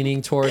is yourself.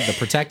 leaning toward the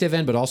protective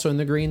end, but also in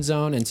the green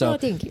zone. And so Oh,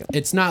 thank you.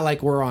 it's not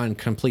like we're on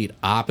complete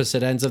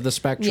opposite ends of the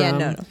spectrum. Yeah,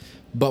 no.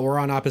 But we're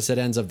on opposite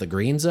ends of the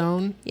green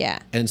zone. Yeah.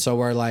 And so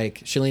we're like,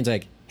 Shalene's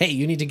like, hey,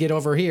 you need to get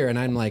over here. And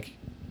I'm like,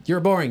 you're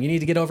boring. You need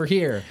to get over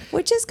here.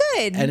 Which is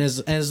good. And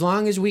as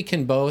long as we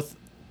can both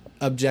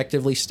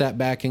objectively step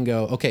back and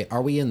go, okay,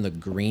 are we in the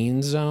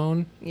green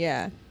zone?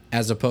 yeah.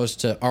 As opposed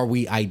to, are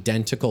we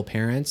identical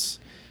parents?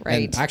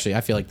 Right. And actually,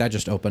 I feel like that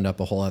just opened up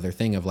a whole other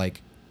thing of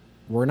like,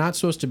 we're not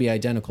supposed to be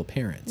identical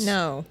parents.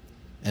 No.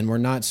 And we're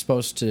not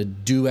supposed to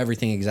do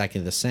everything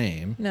exactly the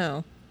same.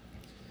 No.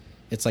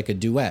 It's like a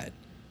duet.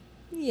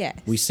 Yes.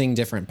 We sing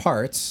different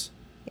parts,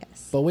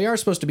 yes. but we are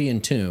supposed to be in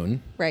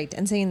tune, Right.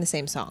 And singing the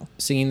same song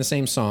singing the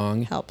same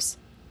song, helps.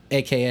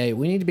 AKA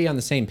we need to be on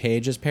the same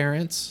page as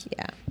parents.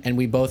 Yeah. And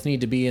we both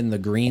need to be in the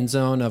green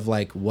zone of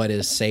like what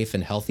is safe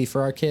and healthy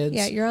for our kids.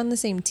 Yeah. You're on the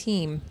same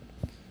team.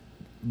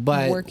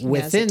 But working as a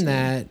within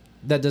team.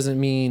 that doesn't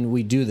mean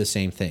we do the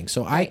same thing.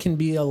 So I Right. can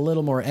be a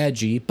little more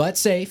edgy, but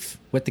safe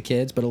with the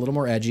kids, but a little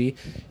more edgy.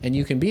 And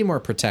you can be more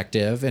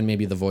protective and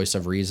maybe the voice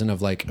of reason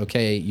of like,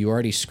 okay, you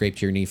already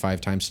scraped your knee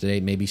 5 times today.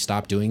 Maybe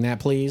stop doing that,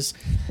 please.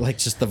 Like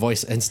just the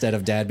voice instead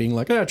of dad being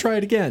like, oh, try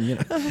it again. You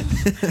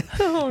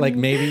know, like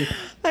maybe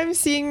I'm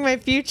seeing my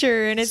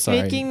future and it's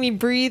Sorry. making me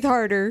breathe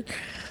harder.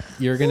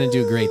 you're going to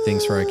do great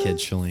things for our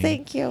kids, Shalene.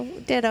 Thank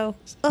you. Ditto.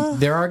 Ugh.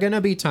 There are going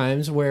to be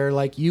times where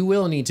like you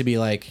will need to be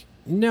like,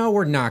 no,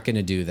 we're not going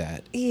to do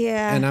that.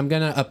 Yeah. And I'm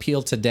gonna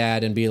appeal to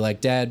dad and be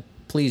like, Dad,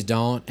 please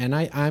don't. And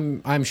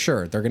I'm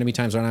sure there are gonna be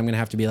times when I'm gonna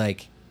have to be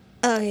like,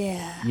 oh,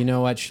 yeah. you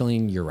know what,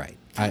 Shalene, you're right.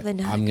 Probably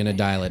not I'm gonna good.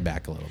 dial it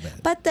back a little bit.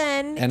 But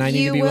then. And I need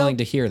to you be will- willing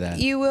to hear that.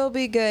 You will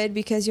be good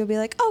because you'll be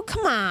like, oh,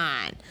 come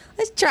on.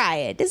 Let's try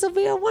it. This will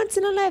be a once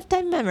in a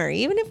lifetime memory,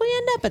 even if we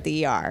end up at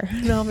the ER.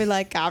 And I'll be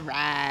like, all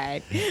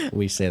right.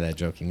 We say that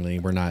jokingly.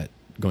 We're not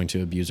going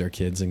to abuse our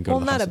kids and go Well,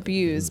 to the not hospital.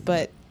 abuse,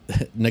 but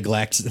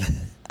Neglect.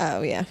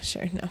 oh yeah,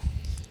 sure, no.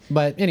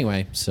 But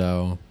anyway,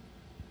 so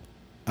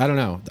I don't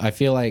know. I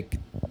feel like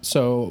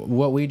so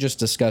what we just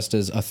discussed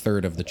is a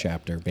third of the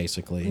chapter,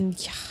 basically.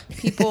 Yeah,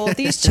 people,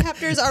 these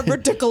chapters are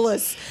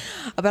ridiculous.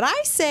 But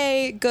I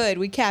say, good,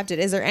 we capped it.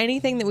 Is there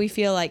anything that we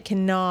feel like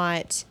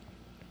cannot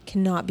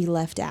be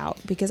left out?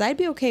 Because I'd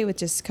be okay with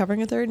just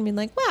covering a third and being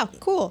like, wow,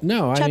 cool.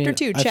 No, chapter I mean,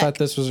 2, I check. thought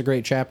this was a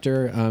great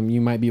chapter.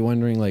 You might be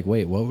wondering, like,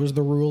 wait, what was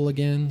the rule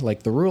again?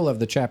 Like, the rule of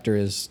the chapter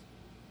is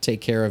take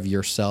care of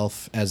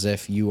yourself as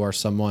if you are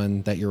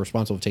someone that you're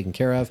responsible for taking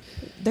care of.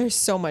 There's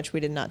so much we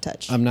did not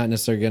touch. I'm not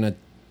necessarily going to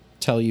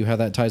tell you how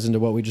that ties into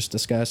what we just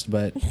discussed,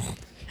 but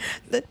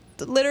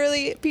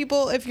Literally,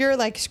 people, if you're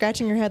like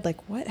scratching your head,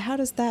 like, what? How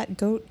does that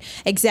go?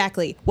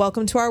 Exactly.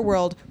 Welcome to our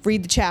world.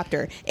 Read the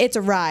chapter. It's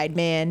a ride,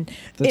 man.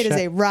 It is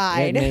a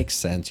ride. It makes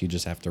sense. You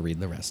just have to read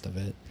the rest of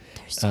it.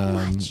 There's so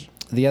much.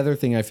 The other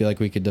thing I feel like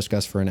we could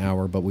discuss for an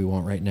hour, but we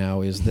won't right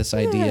now, is this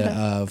idea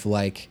of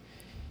like,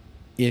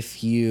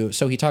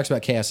 so he talks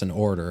about chaos and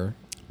order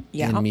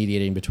and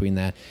mediating between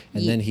that.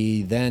 And then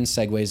he then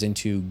segues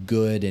into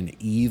good and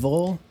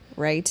evil.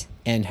 Right.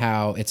 And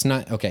how it's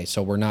not, okay,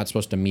 so we're not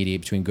supposed to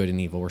mediate between good and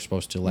evil. We're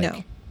supposed to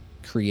like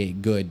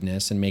create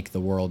goodness and make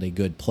the world a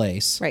good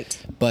place.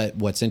 Right. But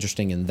what's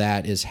interesting in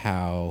that is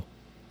how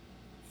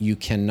you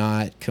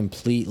cannot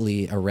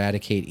completely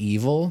eradicate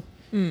evil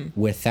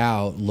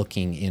without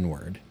looking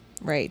inward.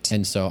 Right.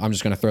 And so I'm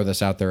just going to throw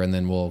this out there and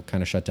then we'll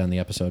kind of shut down the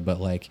episode.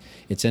 But like,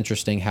 it's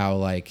interesting how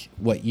like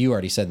what you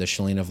already said, the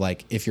Shalene, of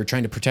like, if you're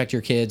trying to protect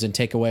your kids and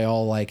take away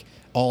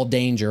all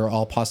danger,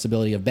 all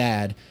possibility of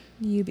bad,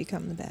 you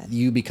become the bad.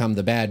 You become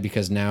the bad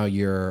because now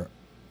you're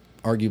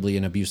arguably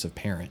an abusive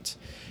parent.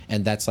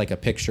 And that's like a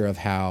picture of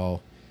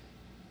how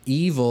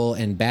evil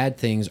and bad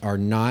things are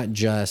not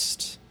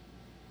just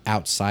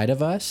outside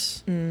of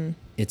us.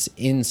 It's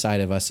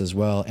inside of us as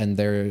well. And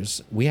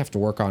we have to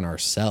work on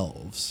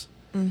ourselves.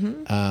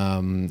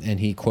 And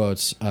he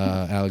quotes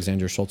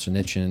Alexander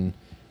Solzhenitsyn,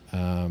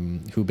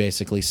 who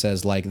basically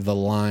says like the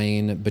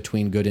line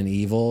between good and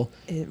evil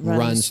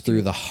runs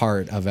through the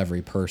heart of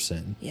every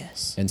person.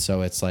 Yes. And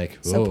so it's like,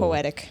 so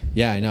poetic.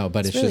 Yeah, I know,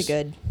 but it's really just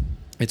good.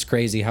 It's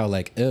crazy how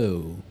like,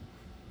 oh,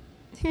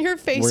 your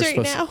face we're right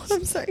supposed now. to-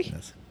 I'm sorry.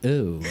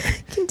 ooh.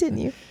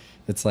 Continue.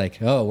 It's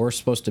like, oh, we're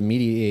supposed to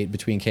mediate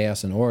between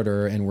chaos and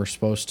order, and we're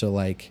supposed to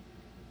like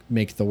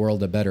make the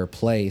world a better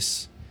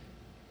place.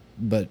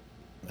 But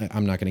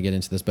I'm not going to get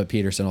into this, but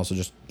Peterson also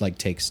just like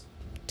takes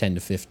 10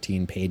 to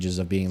 15 pages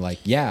of being like,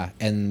 yeah,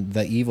 and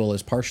the evil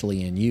is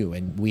partially in you,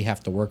 and we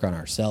have to work on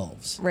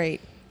ourselves. Right.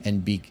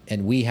 And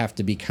we have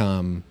to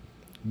become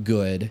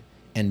good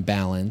and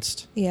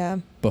balanced. Yeah.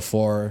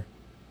 Before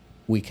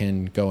we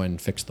can go and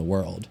fix the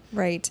world.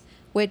 Right.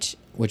 Which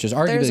is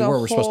arguably where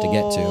we're supposed to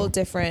get to.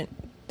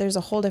 There's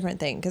a whole different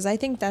thing, because I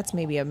think that's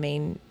maybe a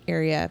main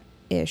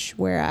area-ish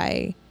where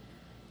I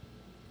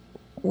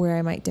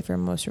might differ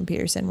most from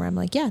Peterson, where I'm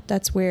like, yeah,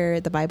 that's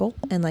where the Bible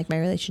and like my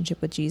relationship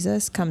with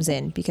Jesus comes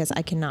in, because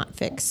I cannot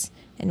fix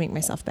and make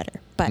myself better.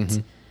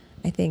 But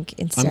I think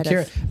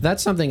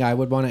that's something I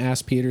would want to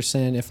ask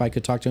Peterson if I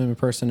could talk to him in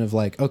person, of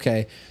like,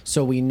 okay,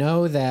 so we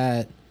know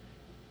that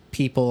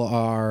people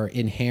are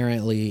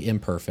inherently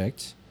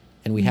imperfect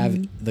and we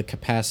have the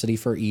capacity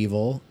for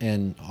evil,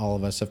 and all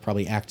of us have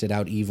probably acted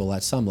out evil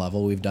at some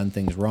level. We've done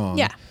things wrong.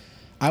 Yeah.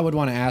 I would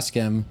want to ask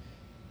him,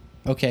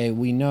 okay,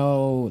 we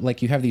know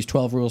like you have these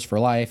 12 rules for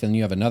life, and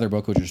you have another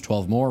book which is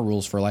 12 more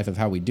rules for life of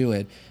how we do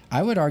it.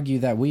 I would argue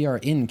that we are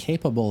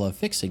incapable of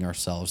fixing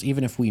ourselves,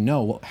 even if we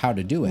know how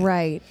to do it.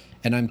 Right.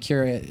 And I'm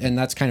curious, and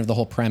that's kind of the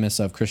whole premise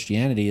of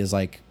Christianity, is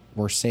like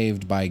we're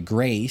saved by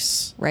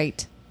grace.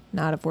 Right.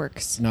 Not of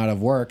works,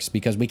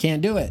 because we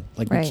can't do it.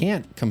 Like we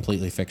can't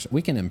completely fix it.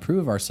 We can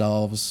improve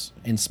ourselves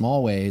in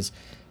small ways,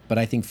 but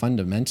I think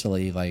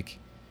fundamentally, like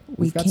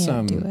we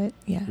can't do it.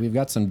 Yeah. We've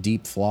got some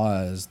deep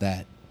flaws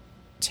that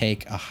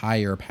take a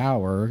higher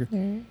power,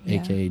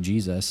 aka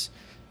Jesus,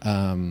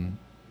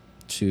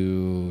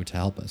 to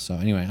help us. So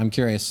anyway, I'm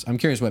curious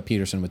what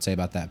Peterson would say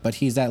about that. But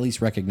he's at least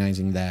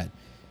recognizing that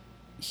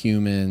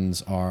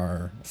humans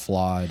are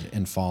flawed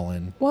and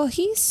fallen. Well,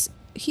 he's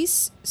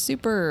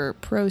super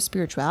pro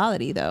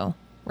spirituality though,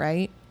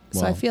 right?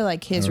 So I feel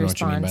like his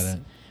response, what you mean by that.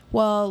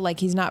 Well, like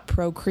he's not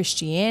pro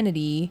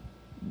Christianity,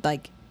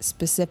 like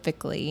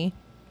specifically.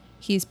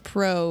 He's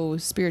pro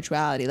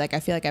spirituality. Like I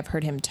feel like I've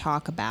heard him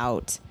talk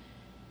about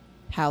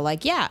how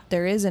like, yeah,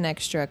 there is an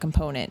extra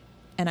component.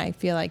 And I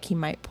feel like he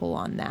might pull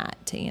on that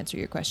to answer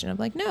your question of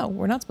like, no,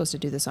 we're not supposed to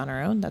do this on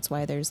our own. That's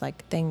why there's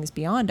like things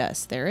beyond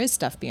us. There is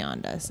stuff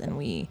beyond us. And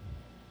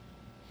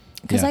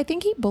because I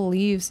think he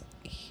believes,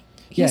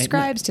 he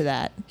ascribes to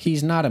that.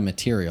 He's not a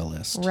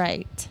materialist.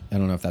 Right. I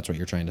don't know if that's what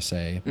you're trying to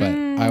say, but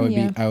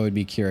I would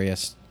be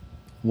curious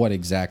what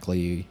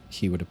exactly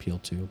he would appeal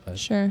to. But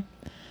sure.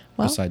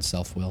 Well, besides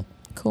self-will.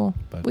 Cool.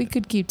 But we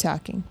could keep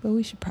talking, but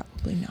we should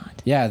probably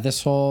not. Yeah,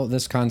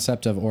 this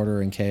concept of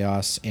order and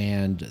chaos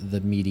and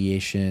the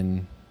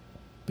mediation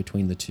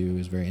between the two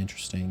is very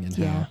interesting, and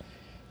how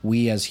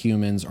we as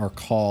humans are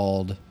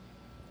called,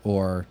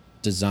 or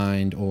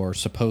designed or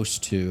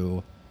supposed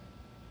to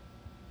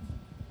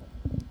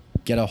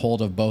get a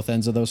hold of both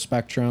ends of those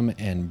spectrum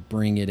and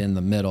bring it in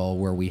the middle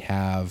where we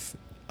have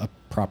a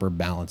proper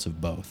balance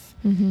of both.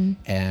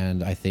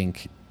 And I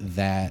think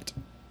that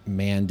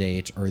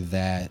mandate, or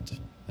that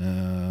I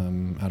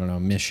don't know,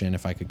 mission,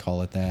 if I could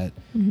call it that,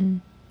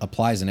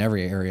 applies in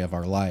every area of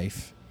our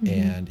life.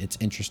 And it's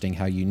interesting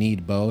how you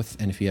need both,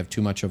 and if you have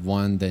too much of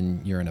one, then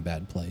you're in a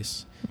bad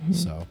place.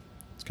 So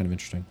it's kind of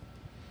interesting.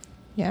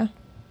 Yeah.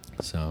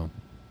 So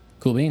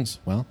cool beans.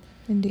 Well,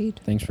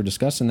 Indeed. thanks for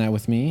discussing that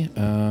with me.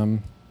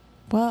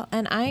 Well,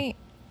 and I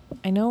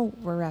know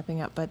we're wrapping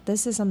up, but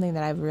this is something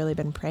that I've really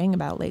been praying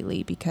about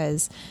lately,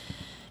 because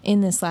in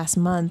this last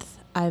month,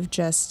 I've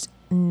just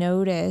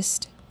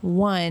noticed,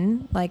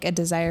 one, like a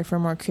desire for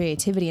more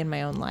creativity in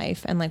my own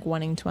life and like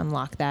wanting to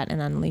unlock that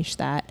and unleash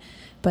that.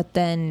 But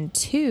then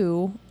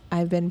two,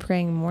 I've been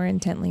praying more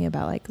intently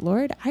about like,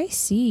 Lord, I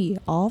see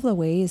all the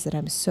ways that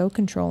I'm so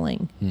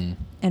controlling and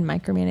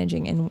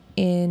micromanaging, and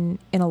in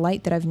a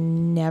light that I've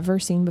never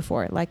seen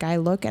before. Like I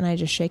look and I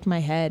just shake my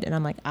head and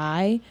I'm like,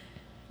 I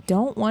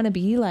don't want to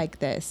be like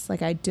this.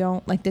 Like I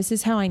don't, like, this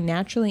is how I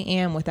naturally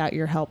am without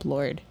your help,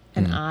 Lord.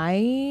 And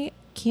I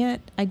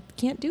can't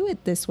do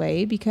it this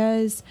way,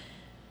 because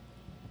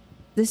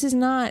this is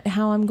not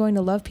how I'm going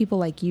to love people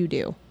like you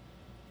do.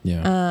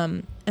 Yeah.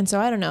 And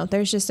so I don't know,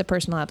 there's just a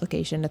personal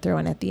application to throw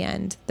in at the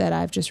end that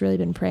I've just really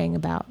been praying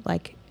about,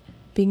 like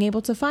being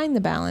able to find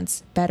the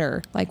balance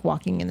better, like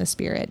walking in the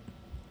Spirit,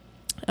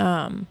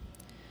 to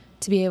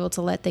be able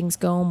to let things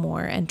go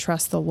more and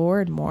trust the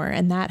Lord more.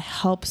 And that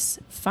helps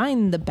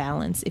find the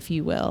balance, if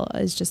you will,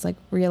 is just like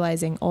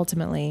realizing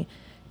ultimately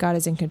God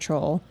is in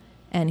control,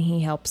 and he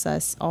helps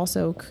us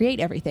also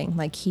create everything.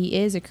 Like he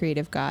is a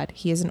creative God.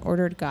 He is an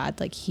ordered God.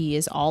 Like he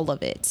is all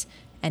of it,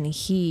 and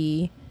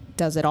he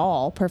does it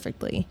all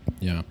perfectly.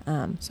 Yeah.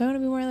 So I want to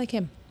be more like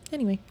him.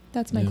 Anyway,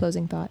 that's my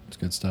closing thought. It's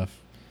good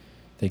stuff.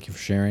 Thank you for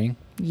sharing.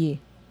 Yeah.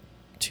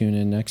 Tune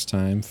in next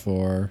time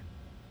for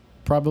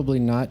probably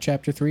not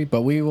chapter 3,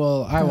 but we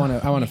will. I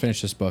want to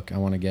finish this book. I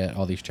want to get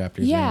all these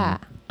chapters. Yeah.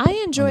 in I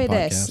enjoy on the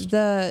this. podcast.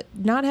 The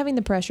not having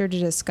the pressure to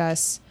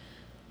discuss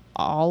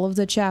all of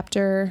the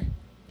chapter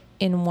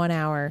in 1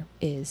 hour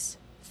is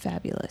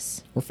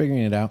fabulous. We're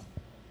figuring it out.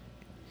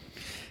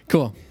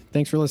 Cool.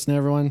 Thanks for listening,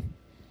 everyone.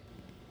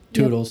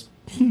 Toodles.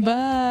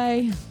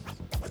 Bye.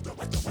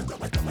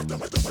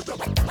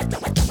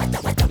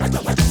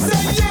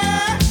 Say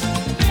yeah,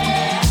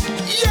 yeah,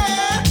 yeah.